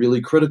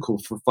 really critical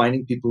for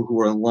finding people who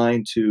are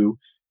aligned to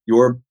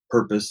your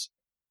purpose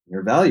and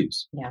your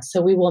values. Yeah.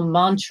 So we will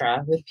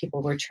mantra with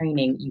people we're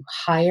training: you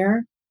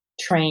hire,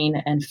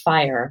 train, and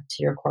fire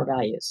to your core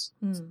values.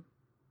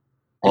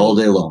 All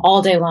day long.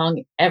 All day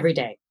long, every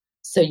day.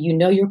 So you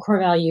know your core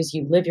values,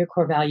 you live your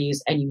core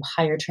values, and you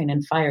hire, train,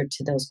 and fire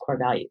to those core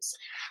values.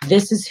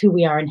 This is who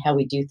we are and how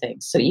we do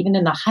things. So even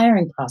in the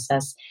hiring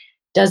process,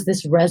 does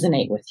this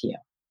resonate with you?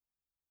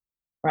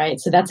 Right?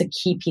 So that's a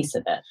key piece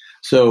of it.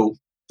 So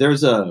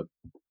there's a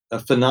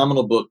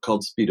phenomenal book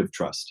called Speed of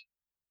Trust.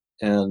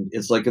 And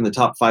it's like in the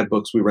top 5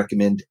 books we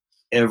recommend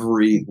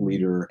every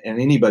leader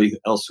and anybody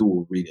else who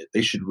will read it.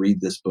 They should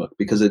read this book,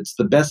 because it's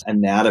the best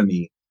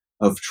anatomy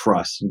of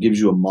trust and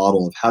gives you a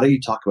model of how do you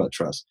talk about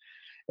trust.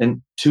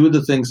 And 2 of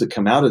the things that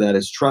come out of that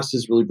is, trust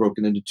is really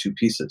broken into 2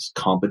 pieces: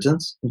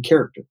 competence and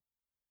character.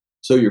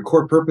 So your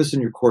core purpose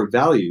and your core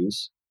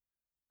values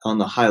on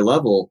the high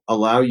level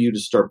allow you to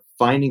start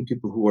finding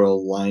people who are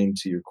aligned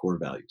to your core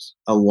values,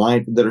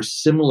 aligned, that are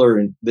similar,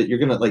 and that you're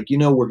going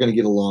to, we're going to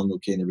get along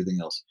okay and everything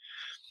else.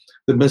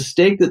 The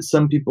mistake that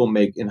some people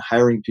make in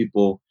hiring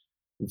people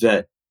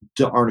that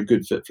aren't a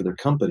good fit for their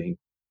company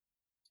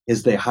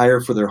is they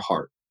hire for their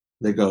heart.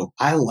 They go,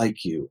 I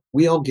like you.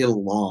 We all get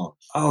along.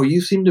 Oh,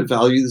 you seem to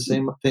value the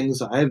same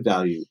things I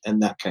value,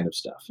 and that kind of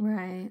stuff.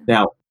 Right.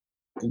 Now,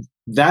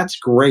 that's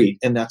great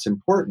and that's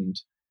important,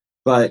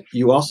 but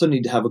you also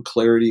need to have a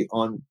clarity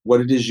on what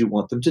it is you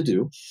want them to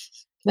do.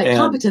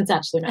 Competence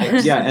actually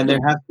matters. Yeah, and there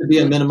has to be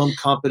a minimum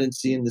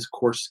competency in this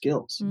core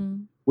skills,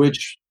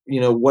 which,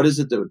 what is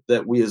it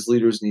that we as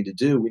leaders need to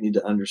do? We need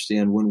to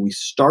understand, when we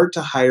start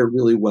to hire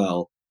really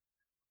well,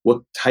 what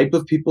type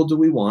of people do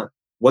we want?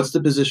 What's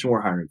the position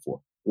we're hiring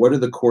for? What are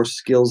the core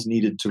skills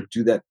needed to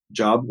do that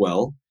job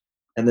well?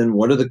 And then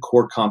what are the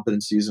core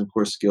competencies and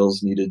core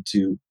skills needed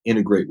to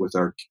integrate with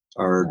our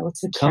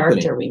what's the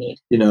company? Character we need?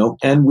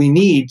 And we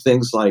need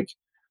things like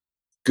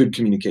good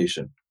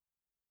communication.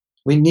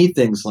 We need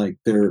things like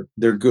they're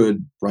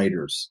good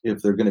writers,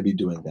 if they're going to be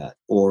doing that,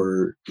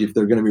 or if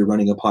they're going to be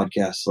running a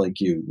podcast like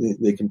you,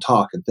 they can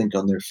talk and think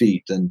on their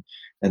feet, and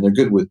they're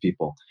good with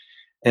people,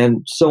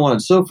 and so on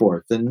and so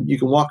forth. And you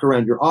can walk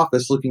around your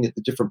office looking at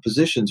the different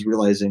positions,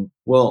 realizing,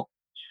 well,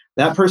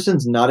 That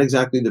person's not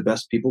exactly the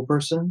best people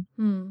person,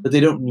 but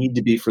they don't need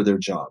to be for their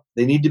job.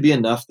 They need to be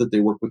enough that they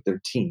work with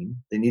their team.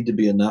 They need to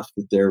be enough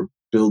that they're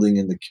building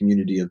in the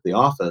community of the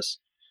office,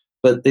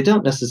 but they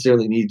don't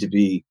necessarily need to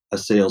be a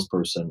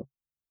salesperson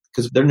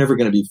because they're never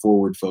going to be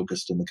forward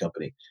focused in the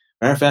company.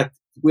 Matter of fact,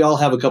 we all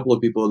have a couple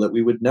of people that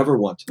we would never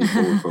want to be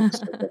forward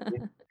focused in the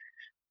company,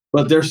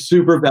 but they're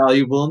super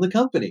valuable in the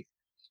company.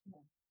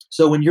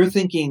 So when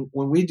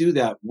we do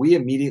that, we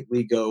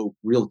immediately go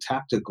real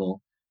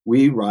tactical.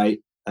 We write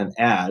an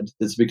ad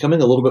that's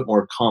becoming a little bit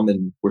more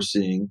common, we're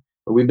seeing,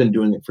 but we've been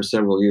doing it for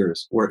several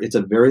years, where it's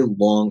a very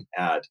long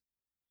ad.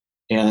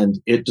 And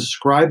it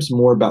describes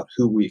more about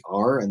who we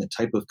are and the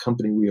type of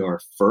company we are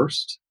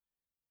first.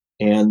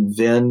 And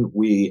then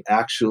we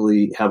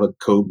actually have a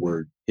code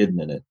word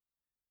hidden in it.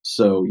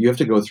 So you have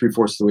to go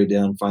 3/4 of the way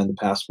down, find the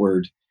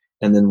password.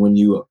 And then when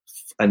you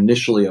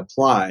initially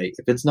apply,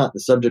 if it's not the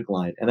subject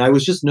line, and I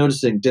was just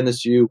noticing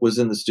Dennis Yu was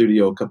in the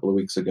studio a couple of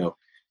weeks ago.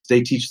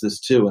 They teach this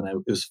too. And it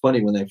was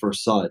funny when I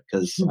first saw it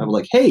because I was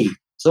like, hey,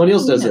 somebody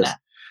else does this.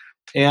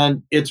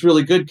 And it's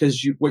really good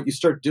because what you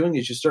start doing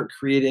is you start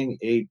creating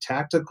a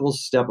tactical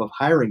step of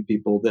hiring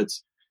people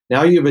that's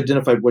now you've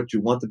identified what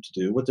you want them to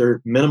do, what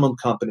their minimum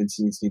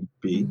competencies need to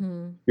be.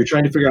 You're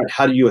trying to figure out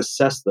how do you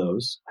assess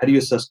those? How do you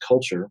assess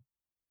culture?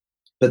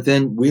 But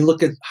then we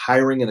look at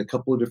hiring in a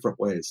couple of different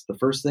ways. The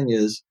first thing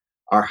is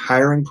our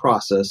hiring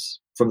process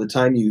from the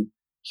time you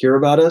hear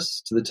about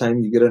us to the time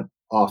you get an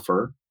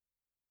offer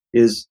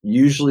is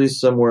usually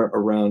somewhere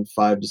around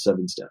 5 to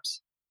 7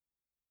 steps.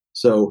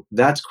 So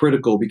that's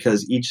critical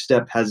because each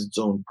step has its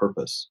own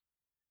purpose.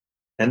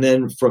 And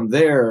then from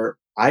there,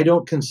 I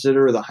don't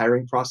consider the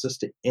hiring process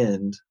to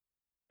end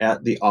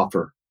at the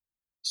offer.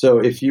 So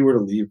if you were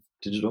to leave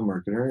Digital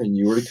Marketer and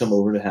you were to come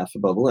over to Half a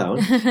Bubble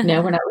Lounge.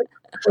 No, we're not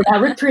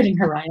recruiting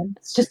her, Ryan.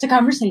 It's just a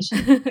conversation.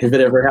 If it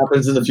ever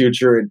happens in the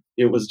future,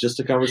 it was just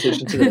a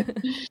conversation today.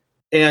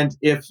 And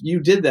if you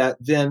did that,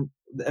 then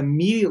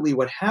immediately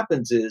what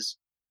happens is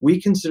we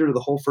consider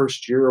the whole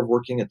first year of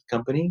working at the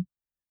company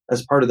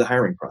as part of the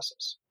hiring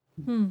process.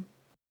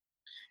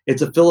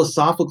 It's a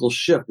philosophical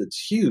shift that's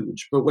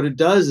huge. But what it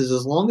does is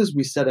as long as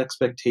we set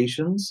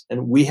expectations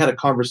and we had a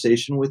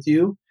conversation with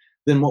you,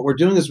 then what we're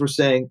doing is we're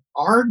saying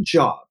our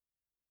job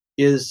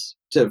is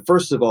to,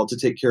 first of all, to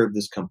take care of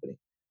this company.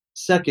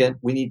 Second,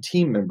 we need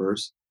team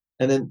members.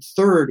 And then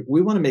third,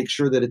 we want to make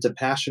sure that it's a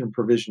passion and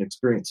provision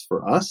experience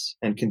for us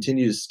and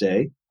continue to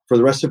stay for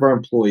the rest of our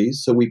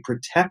employees. So we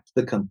protect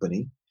the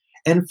company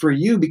and for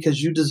you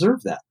because you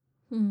deserve that.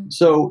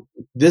 So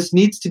this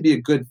needs to be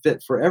a good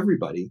fit for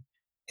everybody.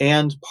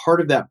 And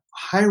part of that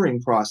hiring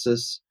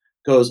process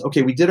goes,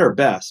 okay, we did our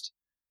best,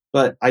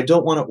 but I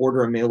don't want to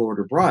order a mail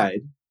order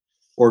bride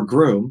or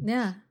groom.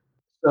 Yeah.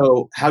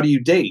 So how do you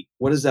date?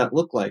 What does that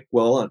look like?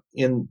 Well,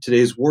 in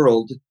today's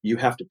world, you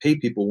have to pay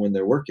people when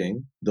they're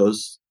working.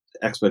 Those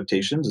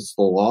expectations, it's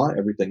the law,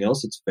 everything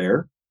else, it's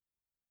fair.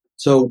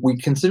 So we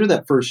consider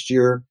that first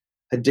year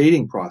a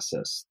dating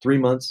process, 3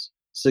 months,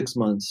 6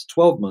 months,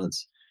 12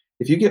 months.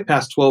 If you get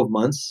past 12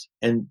 months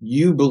and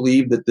you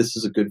believe that this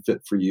is a good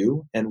fit for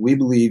you and we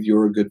believe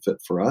you're a good fit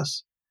for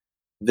us,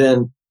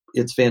 then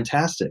it's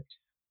fantastic.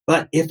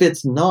 But if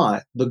it's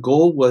not, the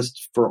goal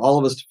was for all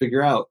of us to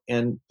figure out.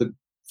 And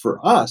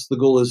for us, the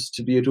goal is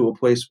to be to a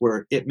place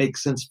where it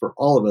makes sense for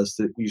all of us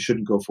that you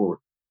shouldn't go forward.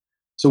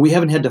 So we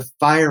haven't had to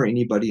fire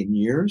anybody in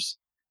years.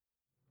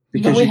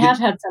 Because we have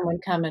had someone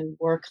come and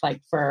work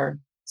like for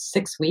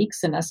 6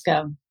 weeks and us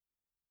go,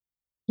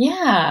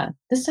 yeah,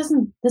 this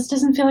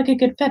doesn't feel like a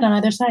good fit on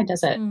either side,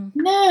 does it?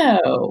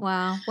 No.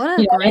 Wow. What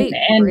a great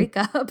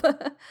breakup.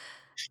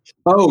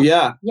 Oh,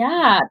 yeah.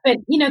 Yeah. But,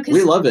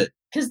 we love it.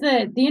 Because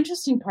the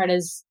interesting part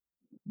is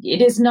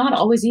it is not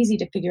always easy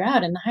to figure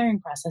out in the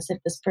hiring process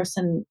if this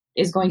person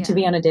is going to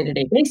be on a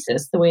day-to-day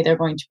basis, the way they're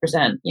going to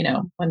present,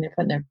 when they're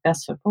putting their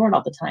best foot forward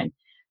all the time.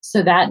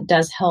 So that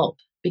does help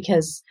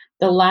because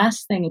the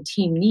last thing a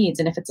team needs,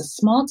 and if it's a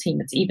small team,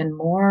 it's even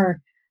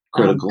more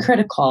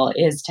critical,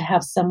 is to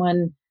have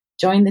someone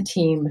join the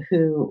team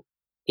who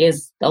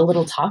is a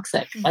little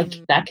toxic. Like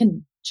that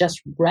can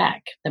just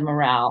wreck the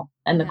morale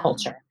and the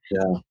culture.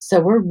 Yeah. So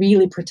we're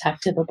really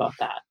protective about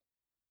that.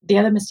 The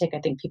other mistake I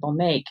think people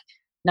make,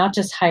 not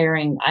just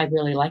hiring, I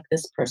really like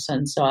this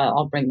person, so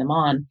I'll bring them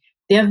on.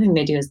 The other thing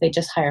they do is they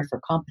just hire for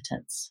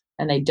competence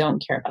and they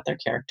don't care about their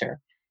character.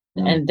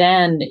 And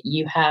then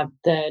you have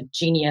the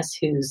genius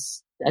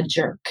who's a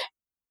jerk,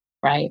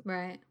 right?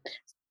 Right.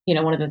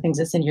 One of the things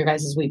that's in your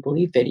guys' We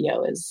Believe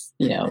video is,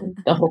 the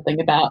whole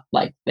thing about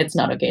like, it's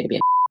not okay to be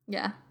an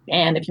Yeah.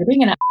 And if you're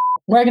being an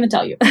we're going to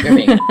tell you you're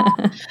being an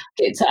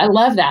okay, so I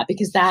love that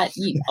because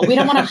we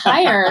don't want to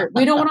hire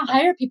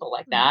people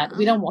like that.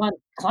 We don't want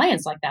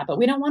clients like that, but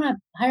we don't want to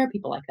hire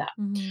people like that.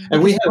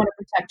 And we want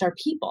to protect our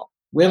people.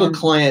 We have a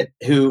client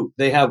who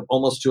they have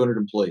almost 200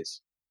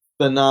 employees,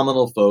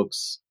 phenomenal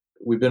folks.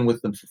 We've been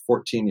with them for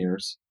 14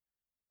 years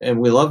and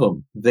we love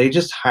them. They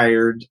just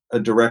hired a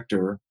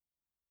director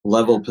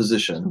level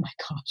position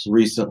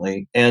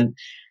recently. And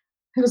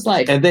It was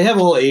like, and they have a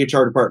whole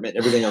HR department and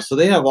everything else. So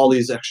they have all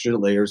these extra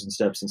layers and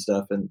steps and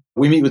stuff. And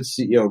we meet with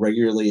the CEO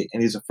regularly,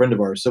 and he's a friend of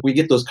ours. So we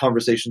get those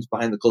conversations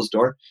behind the closed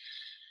door.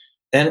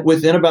 And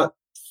within about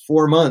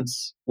 4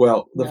 months,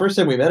 the first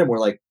time we met him, we're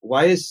like,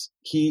 why is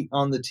he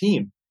on the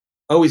team?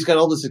 Oh, he's got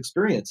all this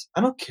experience.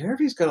 I don't care if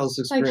he's got all this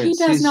experience.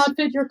 Like, he does not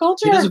fit your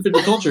culture. He doesn't fit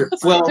your culture.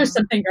 Well, there's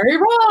something very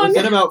wrong.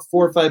 Within about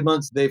 4 or 5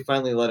 months, they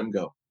finally let him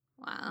go.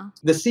 Wow.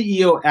 The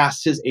CEO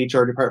asked his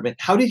HR department,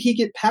 how did he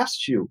get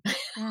past you?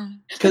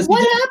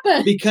 What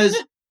happened? Because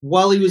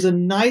while he was a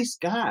nice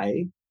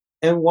guy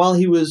and while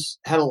he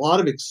had a lot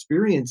of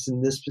experience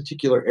in this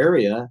particular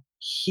area,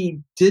 he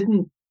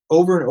didn't,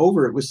 over and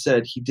over, it was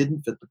said he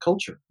didn't fit the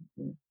culture.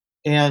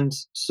 And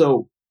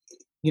so,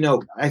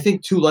 I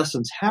think 2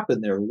 lessons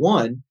happened there.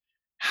 One,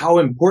 how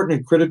important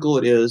and critical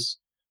it is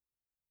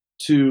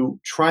to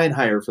try and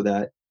hire for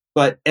that,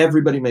 but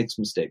everybody makes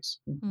mistakes.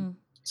 Mm-hmm.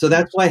 So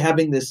that's why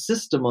having this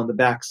system on the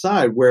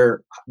backside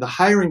where the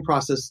hiring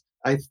process,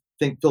 I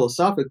think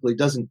philosophically,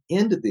 doesn't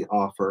end at the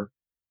offer.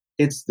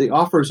 The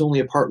offer is only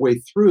a part way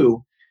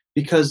through,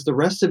 because the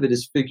rest of it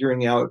is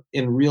figuring out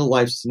in real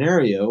life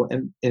scenario.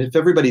 And if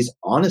everybody's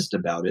honest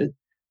about it,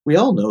 we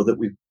all know that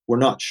we're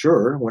not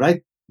sure. When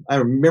I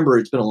remember,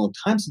 it's been a long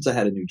time since I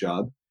had a new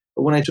job,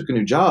 but when I took a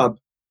new job,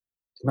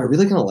 am I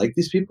really going to like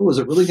these people? Is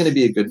it really going to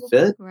be a good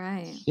fit?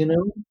 Right.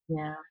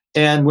 Yeah.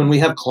 And when we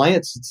have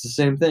clients, it's the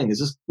same thing.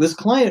 Is this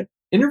client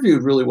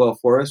interviewed really well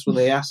for us when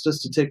they asked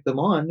us to take them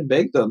on and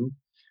beg them,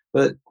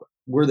 but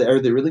are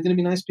they really going to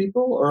be nice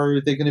people, or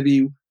are they going to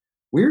be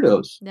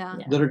weirdos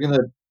that are going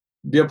to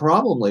be a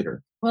problem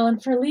later? Well,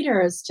 and for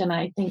leaders, Jenna,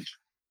 I think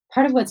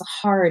part of what's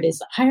hard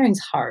is hiring's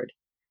hard.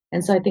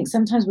 And so I think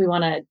sometimes we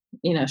want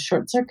to,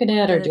 short circuit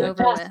it or do it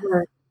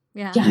faster.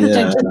 Yeah. Get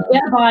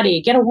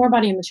a warm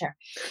body in the chair.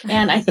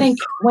 And I think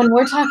when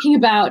we're talking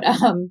about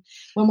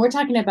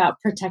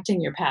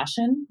protecting your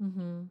passion,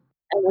 and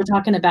we're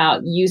talking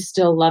about you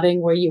still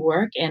loving where you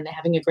work and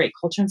having a great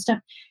culture and stuff,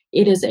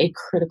 it is a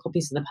critical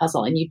piece of the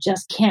puzzle, and you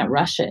just can't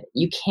rush it.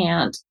 You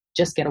can't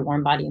just get a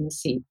warm body in the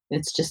seat.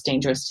 It's just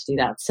dangerous to do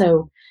that.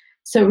 So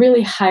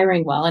really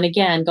hiring well. And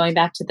again, going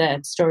back to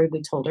the story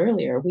we told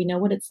earlier, we know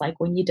what it's like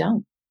when you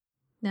don't.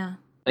 Yeah.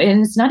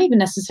 And it's not even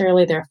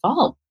necessarily their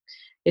fault.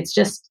 It's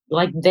just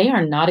like they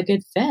are not a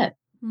good fit.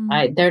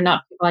 They're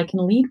not people I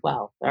can lead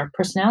well. Our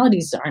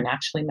personalities aren't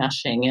actually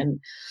meshing, and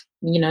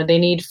they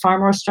need far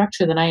more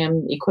structure than I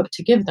am equipped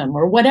to give them,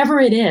 or whatever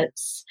it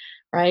is.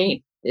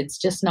 Right? It's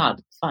just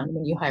not fun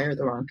when you hire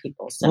the wrong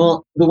people. So.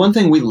 Well, the one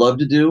thing we love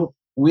to do,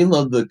 we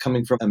love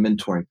coming from a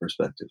mentoring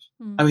perspective.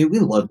 I mean, we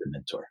love to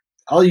mentor.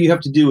 All you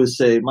have to do is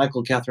say,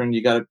 Michael, Kathryn,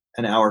 you got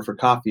an hour for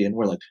coffee, and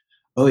we're like,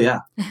 oh yeah,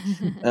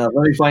 let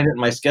me find it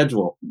in my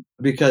schedule,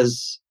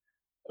 because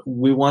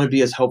we want to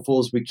be as helpful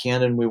as we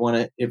can. And we want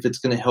to, if it's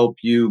going to help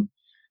you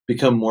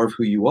become more of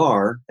who you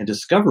are and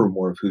discover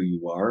more of who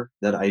you are,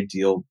 that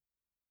ideal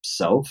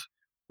self,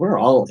 we're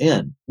all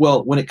in.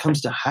 Well, when it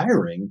comes to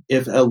hiring,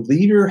 if a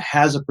leader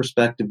has a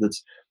perspective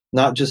that's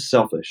not just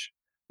selfish,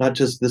 not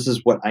just this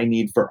is what I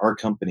need for our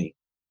company,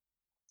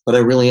 but I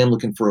really am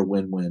looking for a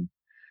win-win,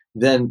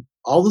 then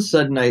all of a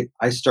sudden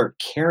I start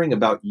caring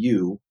about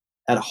you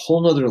at a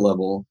whole nother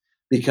level,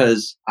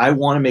 because I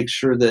want to make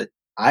sure that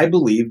I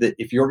believe that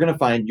if you're going to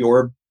find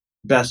your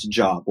best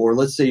job, or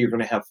let's say you're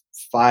going to have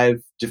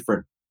 5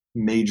 different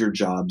major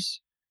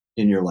jobs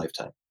in your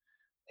lifetime,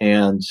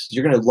 and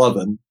you're going to love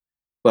them,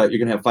 but you're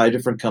going to have 5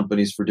 different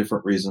companies for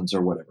different reasons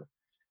or whatever.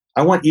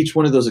 I want each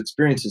one of those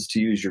experiences to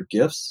use your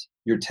gifts,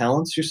 your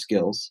talents, your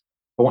skills.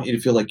 I want you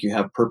to feel like you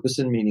have purpose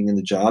and meaning in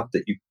the job,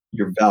 that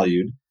you're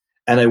valued.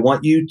 And I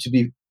want you to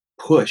be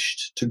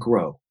pushed to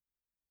grow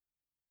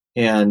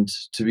and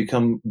to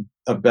become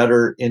a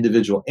better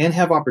individual and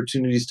have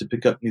opportunities to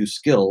pick up new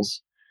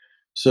skills,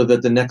 so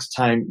that the next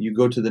time you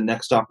go to the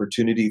next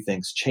opportunity,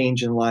 things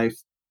change in life.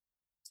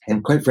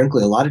 And quite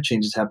frankly, a lot of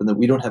changes happen that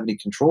we don't have any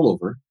control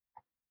over.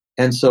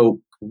 And so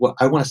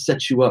I want to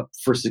set you up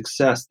for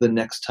success the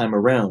next time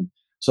around.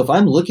 So if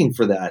I'm looking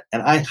for that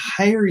and I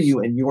hire you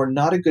and you are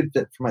not a good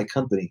fit for my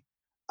company,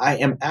 I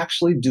am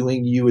actually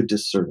doing you a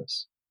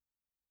disservice.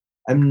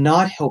 I'm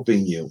not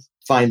helping you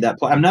find that.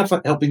 I'm not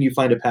helping you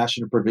find a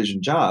passion or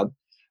provision job.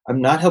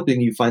 I'm not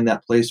helping you find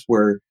that place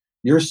where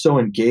you're so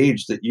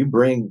engaged that you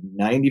bring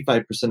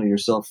 95% of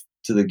yourself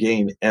to the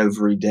game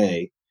every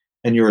day,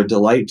 and you're a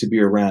delight to be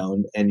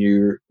around, and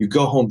you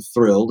go home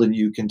thrilled, and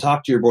you can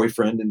talk to your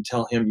boyfriend and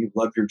tell him you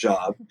love your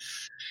job.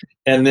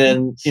 And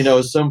then,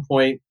 at some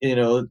point,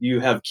 you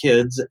have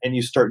kids, and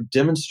you start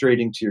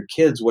demonstrating to your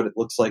kids what it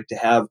looks like to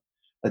have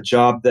a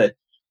job that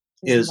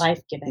is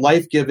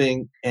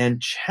life-giving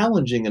and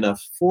challenging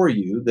enough for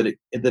you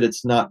that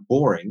it's not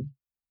boring.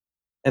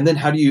 And then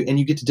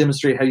you get to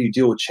demonstrate how you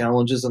deal with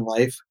challenges in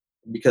life,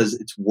 because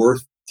it's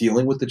worth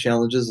dealing with the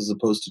challenges as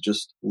opposed to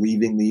just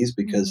leaving these,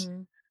 because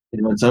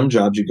in some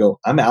jobs you go,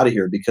 I'm out of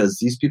here because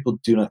these people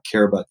do not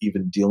care about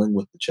even dealing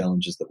with the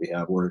challenges that we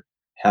have. We're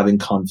having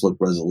conflict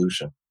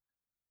resolution.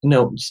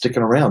 No,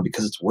 sticking around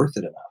because it's worth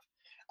it enough.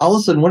 All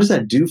of a sudden, what does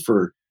that do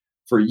for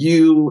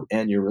you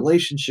and your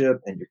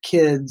relationship and your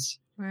kids?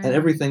 Right. and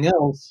everything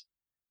else.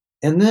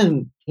 And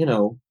then,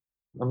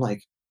 I'm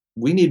like,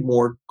 we need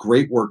more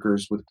great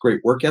workers with great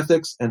work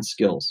ethics and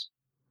skills.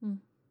 Hmm.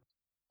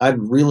 I'd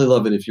really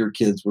love it if your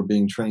kids were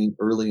being trained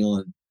early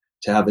on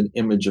to have an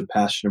image of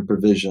passion and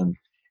provision,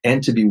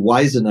 and to be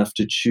wise enough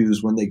to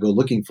choose when they go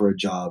looking for a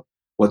job,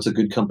 what's a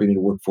good company to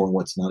work for and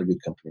what's not a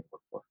good company to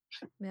work for.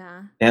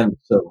 Yeah. And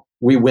so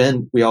we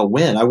win, we all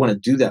win. I want to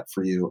do that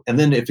for you. And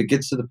then if it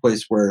gets to the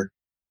place where,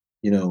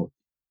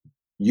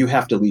 you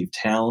have to leave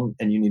town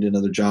and you need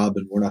another job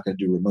and we're not going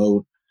to do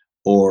remote,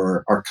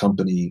 or our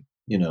company,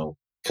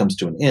 comes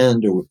to an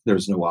end, or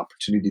there's no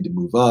opportunity to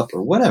move up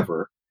or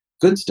whatever,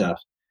 good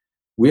stuff.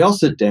 We all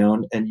sit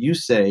down and you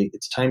say,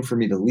 it's time for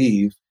me to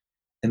leave.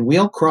 And we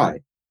all cry.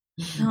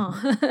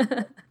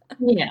 Oh.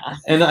 Yeah.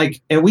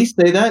 And we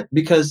say that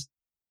because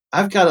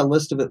I've got a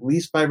list of at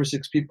least 5 or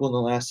 6 people in the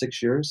last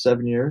 6 years,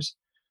 7 years,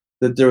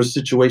 that those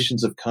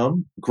situations have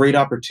come, great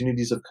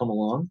opportunities have come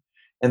along,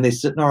 and they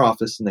sit in our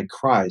office and they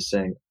cry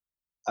saying,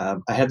 I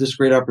have this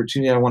great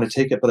opportunity. I want to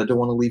take it, but I don't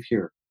want to leave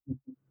here,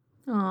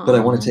 but I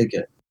want to take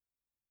it.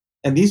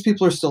 And these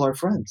people are still our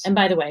friends. And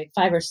by the way,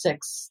 5 or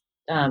 6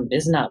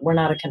 we're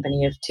not a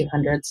company of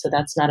 200. So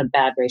that's not a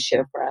bad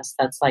ratio for us.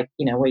 That's like,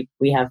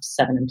 we have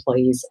 7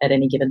 employees at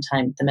any given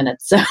time at the minute.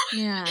 So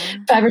Yeah.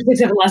 5 or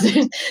 6 of less.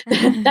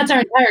 That's our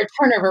entire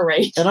turnover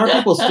rate. And our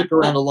people stick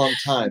around a long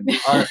time.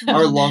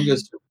 Our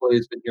longest employee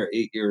has been here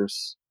 8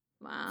 years.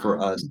 Wow. For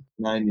us,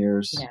 9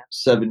 years, Yeah.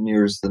 7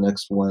 years, the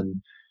next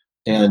one.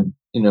 And,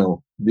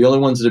 the only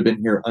ones that have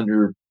been here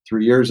under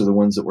 3 years are the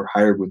ones that were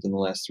hired within the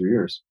last 3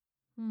 years.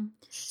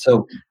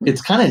 So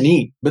it's kind of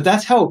neat, but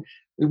that's how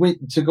we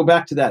went to go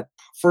back to that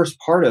first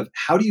part of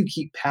how do you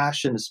keep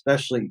passion,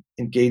 especially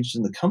engaged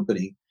in the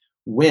company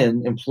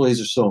when employees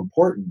are so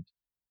important?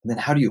 And then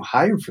how do you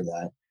hire for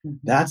that?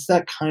 That's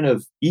that kind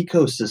of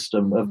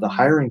ecosystem of the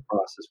hiring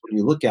process. When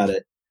you look at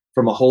it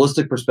from a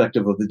holistic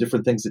perspective of the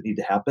different things that need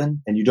to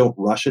happen, and you don't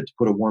rush it to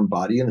put a warm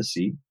body in a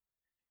seat.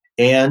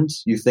 And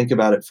you think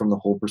about it from the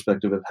whole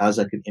perspective of how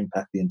that could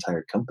impact the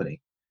entire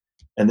company.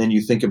 And then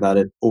you think about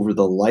it over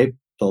the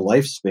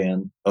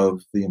lifespan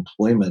of the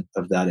employment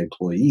of that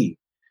employee.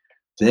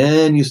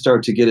 Then you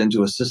start to get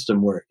into a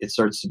system where it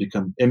starts to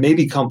become, it may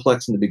be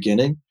complex in the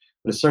beginning,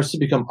 but it starts to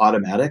become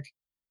automatic,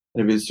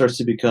 and it starts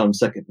to become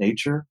second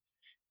nature.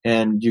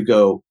 And you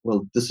go,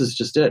 well, this is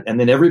just it. And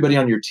then everybody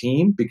on your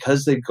team,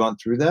 because they've gone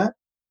through that,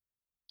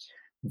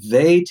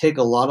 they take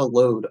a lot of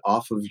load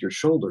off of your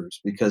shoulders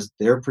because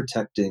they're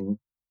protecting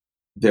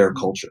their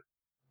culture.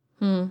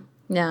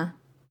 Yeah.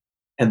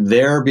 And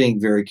they're being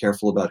very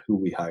careful about who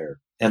we hire.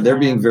 And they're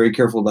being very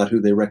careful about who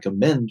they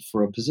recommend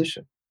for a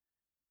position.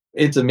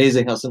 It's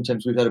amazing how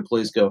sometimes we've had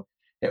employees go,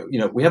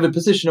 we have a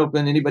position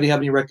open. Anybody have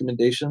any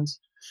recommendations?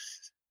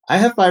 I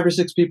have 5 or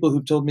 6 people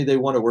who've told me they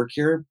want to work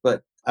here,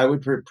 but I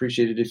would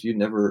appreciate it if you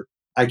never,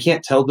 I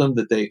can't tell them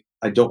that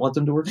I don't want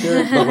them to work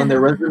here, but when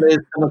their resumes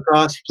come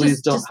across,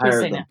 please don't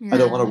hire them. Yeah. I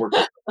don't want to work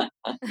with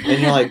them.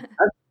 And you're like,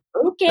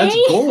 Okay. That's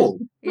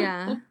gold.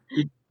 Yeah.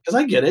 Because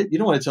I get it. You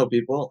don't want to tell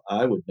people,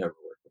 I would never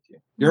work with you.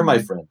 You're my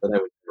friend, but I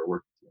would never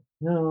work with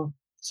you. No,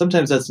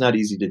 sometimes that's not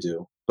easy to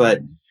do, but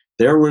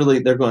they're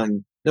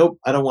going, nope,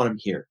 I don't want them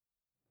here.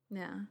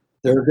 Yeah.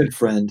 They're a good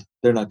friend.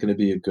 They're not going to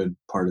be a good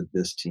part of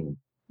this team.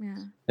 Yeah.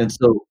 And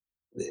so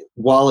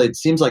while it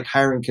seems like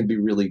hiring can be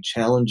really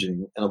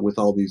challenging with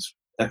all these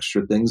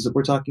extra things that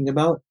we're talking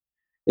about,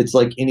 it's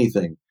like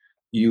anything.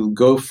 You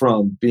go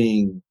from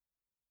being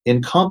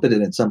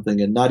incompetent at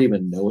something and not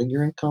even knowing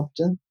you're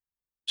incompetent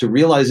to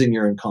realizing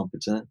you're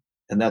incompetent,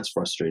 and that's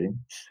frustrating,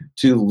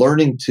 to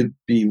learning to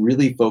be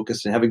really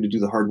focused and having to do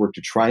the hard work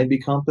to try and be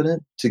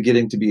competent, to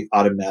getting to be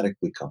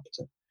automatically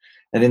competent.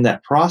 And in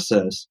that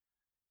process,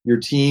 your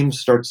team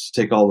starts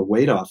to take all the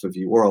weight off of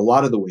you, or a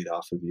lot of the weight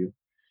off of you.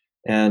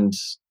 And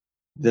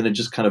then it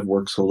just kind of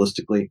works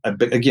holistically.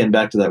 Again,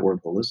 back to that word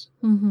holistic.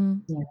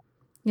 Mm-hmm.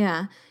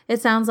 Yeah.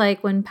 It sounds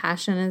like when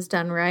passion is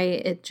done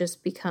right, it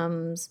just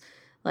becomes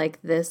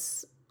like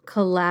this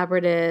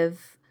collaborative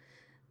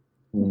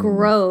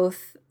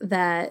growth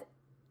that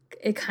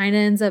it kind of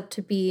ends up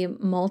to be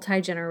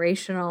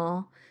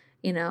multi-generational,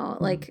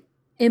 like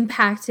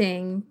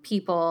impacting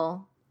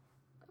people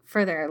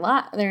for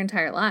their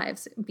entire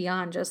lives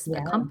beyond just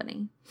the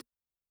company.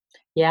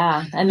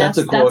 Yeah. And that's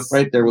a quote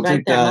right there. We'll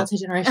take that.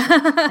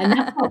 Multi-generational.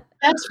 And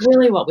that's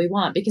really what we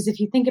want, because if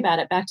you think about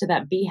it, back to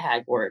that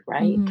BHAG word,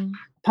 right? Mm-hmm.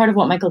 Part of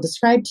what Michael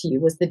described to you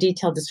was the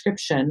detailed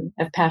description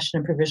of passion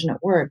and provision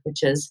at work,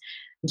 which is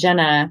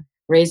Jenna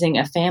raising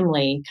a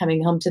family,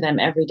 coming home to them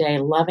every day,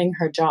 loving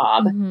her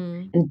job,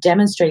 and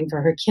demonstrating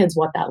for her kids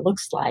what that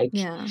looks like,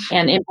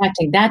 and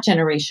impacting that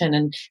generation.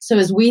 And so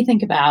as we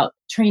think about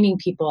training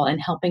people and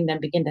helping them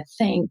begin to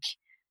think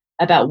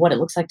about what it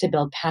looks like to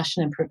build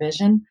passion and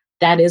provision,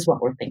 that is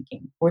what we're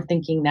thinking. We're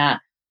thinking that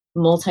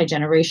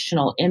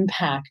multi-generational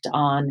impact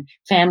on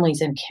families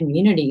and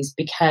communities,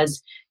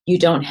 because you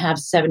don't have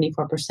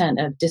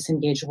 74% of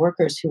disengaged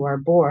workers who are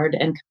bored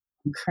and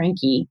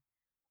cranky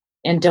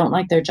and don't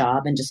like their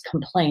job and just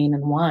complain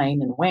and whine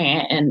and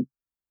wah and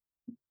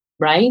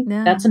right.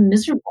 Yeah. That's a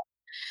miserable.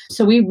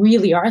 So we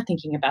really are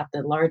thinking about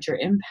the larger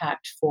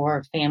impact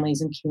for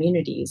families and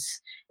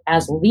communities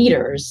as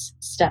leaders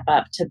step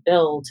up to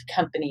build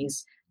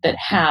companies that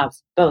have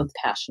both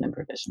passion and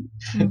provision.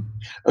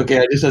 Okay,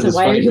 I just had this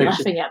funny picture.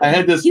 Laughing at I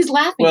had this. He's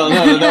laughing. Well,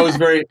 no, that was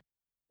very.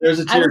 There's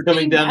a tear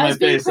coming down my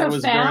face. That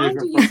was very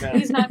profound.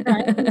 He's not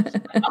crying.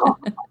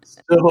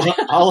 So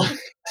I'll.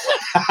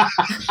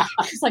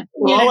 It's like,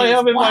 all I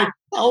have in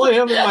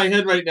my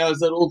head right now is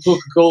that old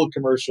Coca-Cola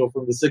commercial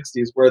from the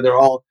 '60s where they're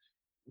all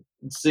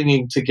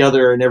singing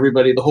together and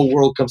everybody, the whole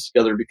world comes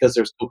together because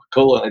there's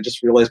Coca-Cola. And I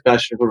just realized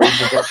passion for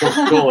reasons about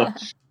Coca-Cola.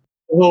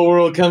 The whole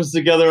world comes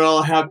together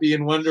all happy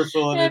and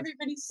wonderful, and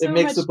it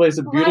makes the place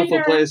a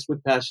beautiful place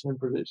with passion and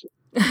provision.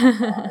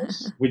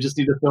 We just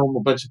need to film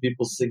a bunch of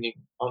people singing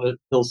on a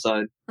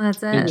hillside.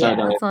 That's it.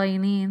 That's all you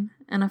need.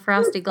 And a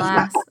frosty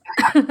glass.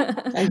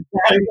 Exactly.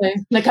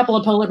 And a couple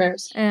of polar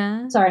bears.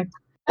 Yeah. Sorry.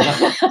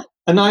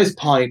 A nice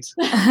pint.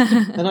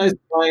 A nice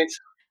pint.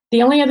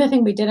 The only other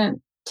thing we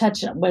didn't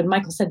touch on when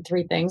Michael said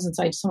 3 things, and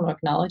so I just want to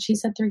acknowledge he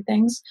said 3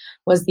 things,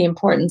 was the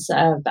importance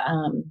of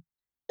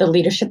the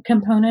leadership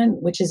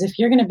component, which is if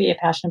you're going to be a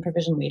passion and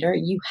provision leader,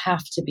 you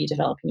have to be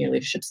developing your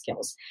leadership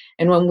skills.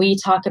 And when we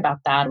talk about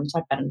that, we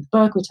talk about it in the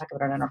book, we talk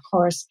about it in our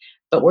course,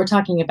 but we're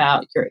talking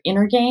about your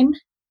inner game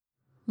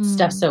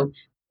stuff. So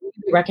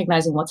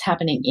recognizing what's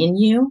happening in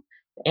you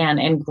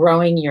and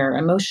growing your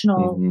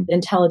emotional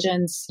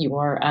intelligence,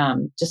 your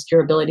just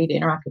your ability to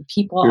interact with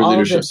people, your all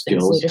leadership of those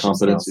things, skills, leadership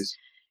competencies. skills.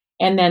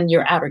 And then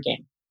your outer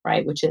game,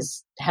 right? Which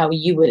is how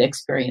you would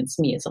experience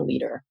me as a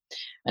leader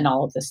and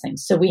all of those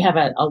things. So we have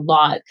a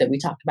lot that we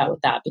talk about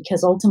with that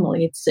because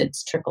ultimately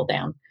it's trickle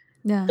down.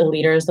 Yeah. The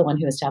leader is the one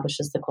who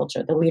establishes the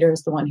culture. The leader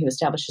is the one who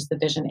establishes the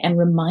vision and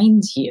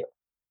reminds you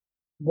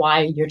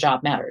why your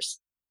job matters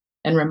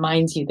and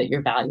reminds you that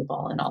you're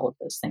valuable and all of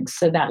those things.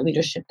 So that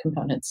leadership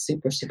component is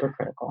super, super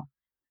critical.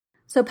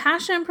 So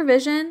passion and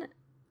provision,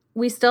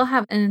 we still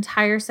have an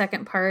entire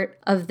second part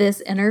of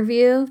this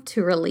interview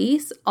to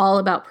release all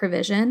about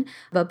provision.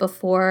 But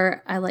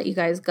before I let you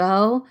guys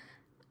go,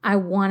 I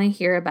want to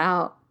hear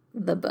about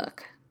the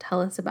book.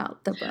 Tell us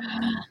about the book.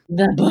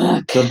 The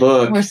book. The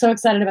book. We're so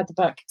excited about the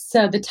book.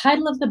 So the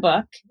title of the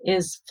book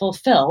is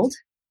Fulfilled.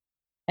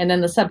 And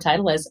then the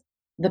subtitle is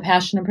The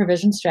Passion and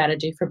Provision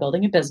Strategy for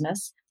Building a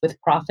Business with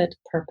Profit,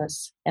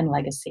 Purpose, and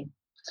Legacy.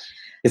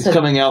 It's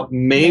coming out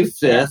May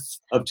 5th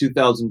of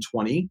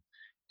 2020.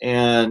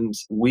 And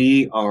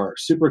we are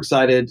super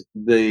excited.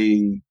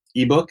 The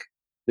ebook,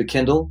 the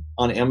Kindle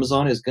on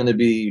Amazon is going to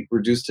be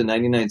reduced to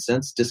 99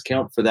 cents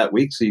discount for that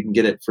week. So you can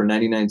get it for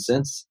 99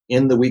 cents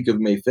in the week of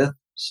May 5th,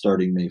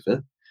 starting May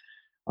 5th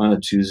on a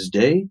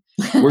Tuesday.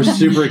 We're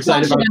super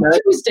excited about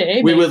that.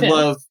 Tuesday, we would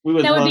love.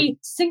 That would be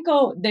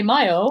Cinco de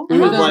Mayo. We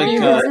would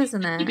like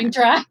isn't it? Keeping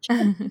track.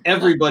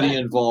 Everybody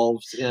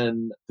involved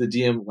in the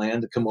DM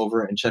land to come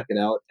over and check it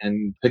out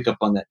and pick up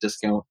on that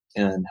discount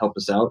and help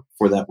us out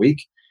for that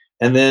week.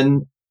 And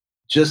then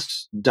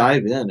just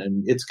dive in,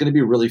 and it's going to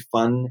be really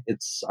fun.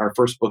 It's our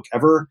first book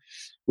ever.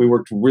 We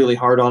worked really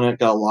hard on it,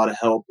 got a lot of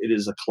help. It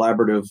is a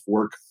collaborative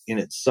work in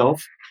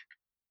itself.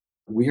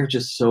 We are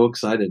just so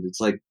excited. It's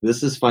like,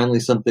 this is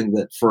finally something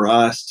that for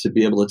us to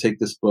be able to take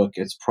this book,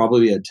 it's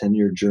probably a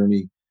 10-year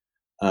journey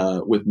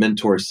with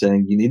mentors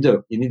saying, you need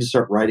to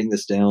start writing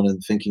this down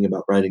and thinking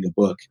about writing a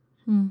book.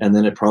 And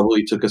then it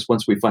probably took us,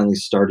 once we finally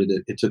started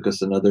it, it took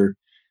us another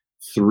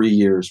 3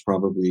 years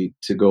probably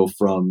to go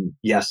from,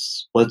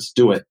 yes, let's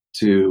do it,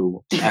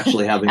 to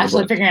actually having a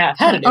book. Figuring out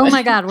how to do it. Oh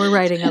my God, we're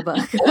writing a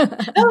book.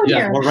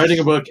 We're writing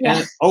a book. Yeah.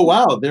 And oh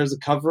wow, there's a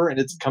cover and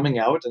it's coming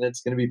out and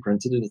it's going to be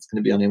printed and it's going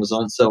to be on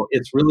Amazon. So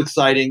it's real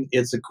exciting.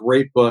 It's a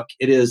great book.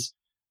 It is,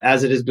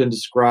 as it has been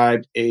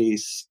described, a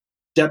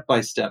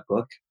step-by-step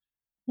book.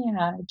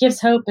 Yeah, it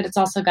gives hope, but it's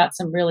also got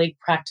some really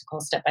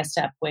practical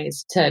step-by-step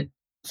ways to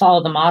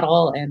follow the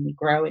model and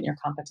grow in your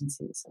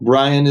competencies.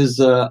 Brian is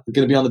going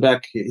to be on the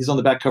back. He's on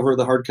the back cover of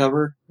the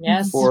hardcover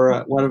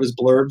for one of his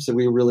blurbs, and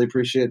we really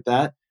appreciate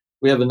that.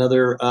 We have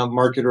another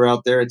marketer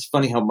out there. It's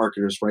funny how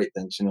marketers write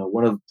things. You know,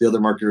 one of the other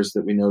marketers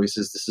that we know, he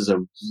says this is a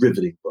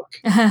riveting book.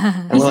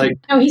 And we're like,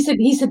 no, he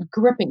said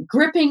gripping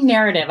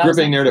narrative.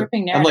 Gripping narrative.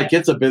 I'm like,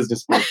 it's a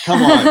business book.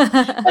 Come on.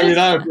 I mean,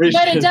 I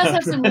appreciate it. But it does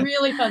have some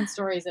really fun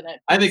stories in it.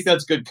 I think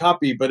that's good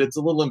copy, but it's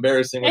a little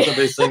embarrassing when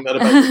somebody's saying that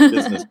about your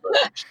business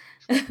book.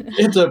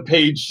 It's a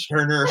page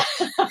turner.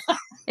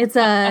 It's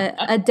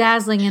a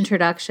dazzling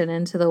introduction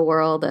into the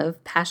world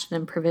of passion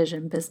and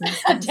provision business.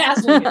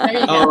 Dazzling. There you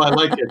go. Oh, I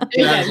like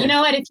it. You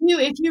know what? If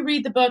you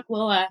read the book,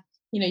 we'll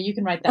you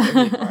can write that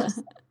review for us.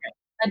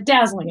 A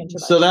dazzling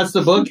introduction. So that's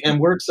the book,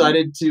 and we're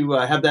excited to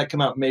have that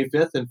come out May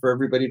 5th, and for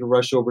everybody to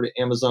rush over to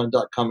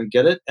Amazon.com and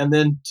get it, and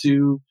then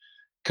to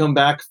come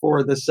back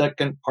for the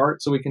second part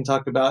so we can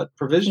talk about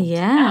provision.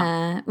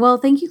 Yeah. Well,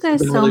 thank you guys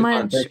so really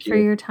much for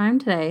your time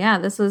today.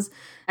 Yeah,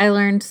 I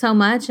learned so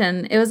much,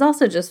 and it was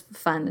also just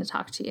fun to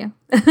talk to you.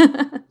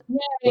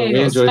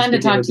 It was fun to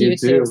talk to you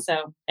too.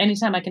 So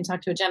anytime I can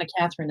talk to a Jenna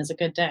Kathryn is a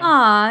good day.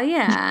 Aw,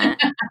 yeah.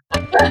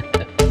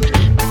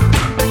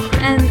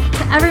 And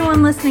to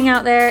everyone listening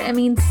out there, it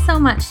means so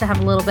much to have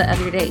a little bit of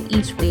your day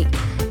each week.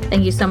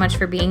 Thank you so much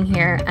for being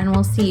here, and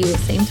we'll see you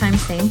same time,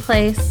 same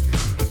place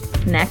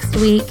next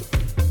week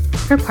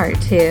for part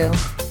 2,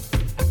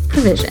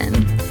 Provision.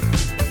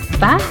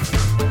 Bye.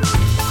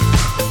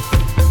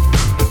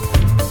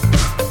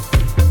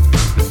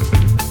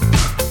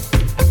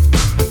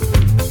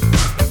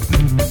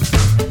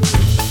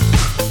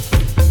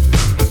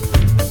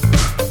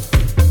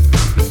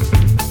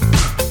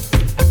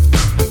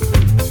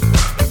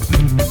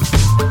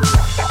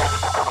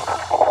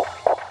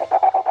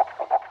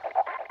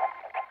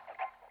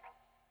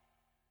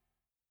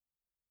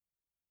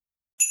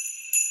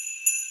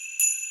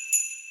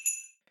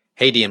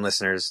 Hey DM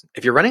listeners,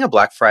 if you're running a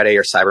Black Friday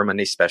or Cyber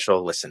Monday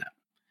special, listen up.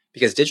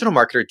 Because Digital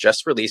Marketer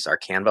just released our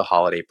Canva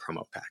Holiday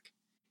Promo Pack.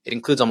 It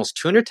includes almost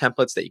 200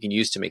 templates that you can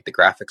use to make the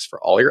graphics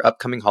for all your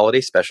upcoming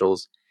holiday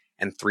specials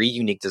and 3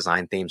 unique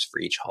design themes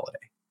for each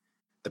holiday.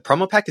 The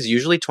promo pack is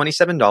usually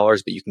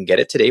 $27, but you can get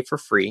it today for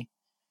free.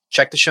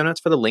 Check the show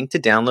notes for the link to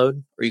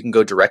download, or you can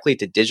go directly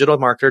to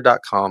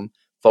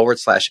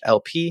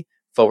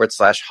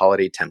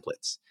digitalmarketer.com/LP/holiday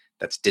templates.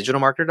 That's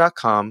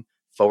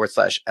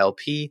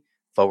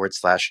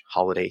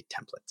digitalmarketer.com/LP/holiday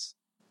templates.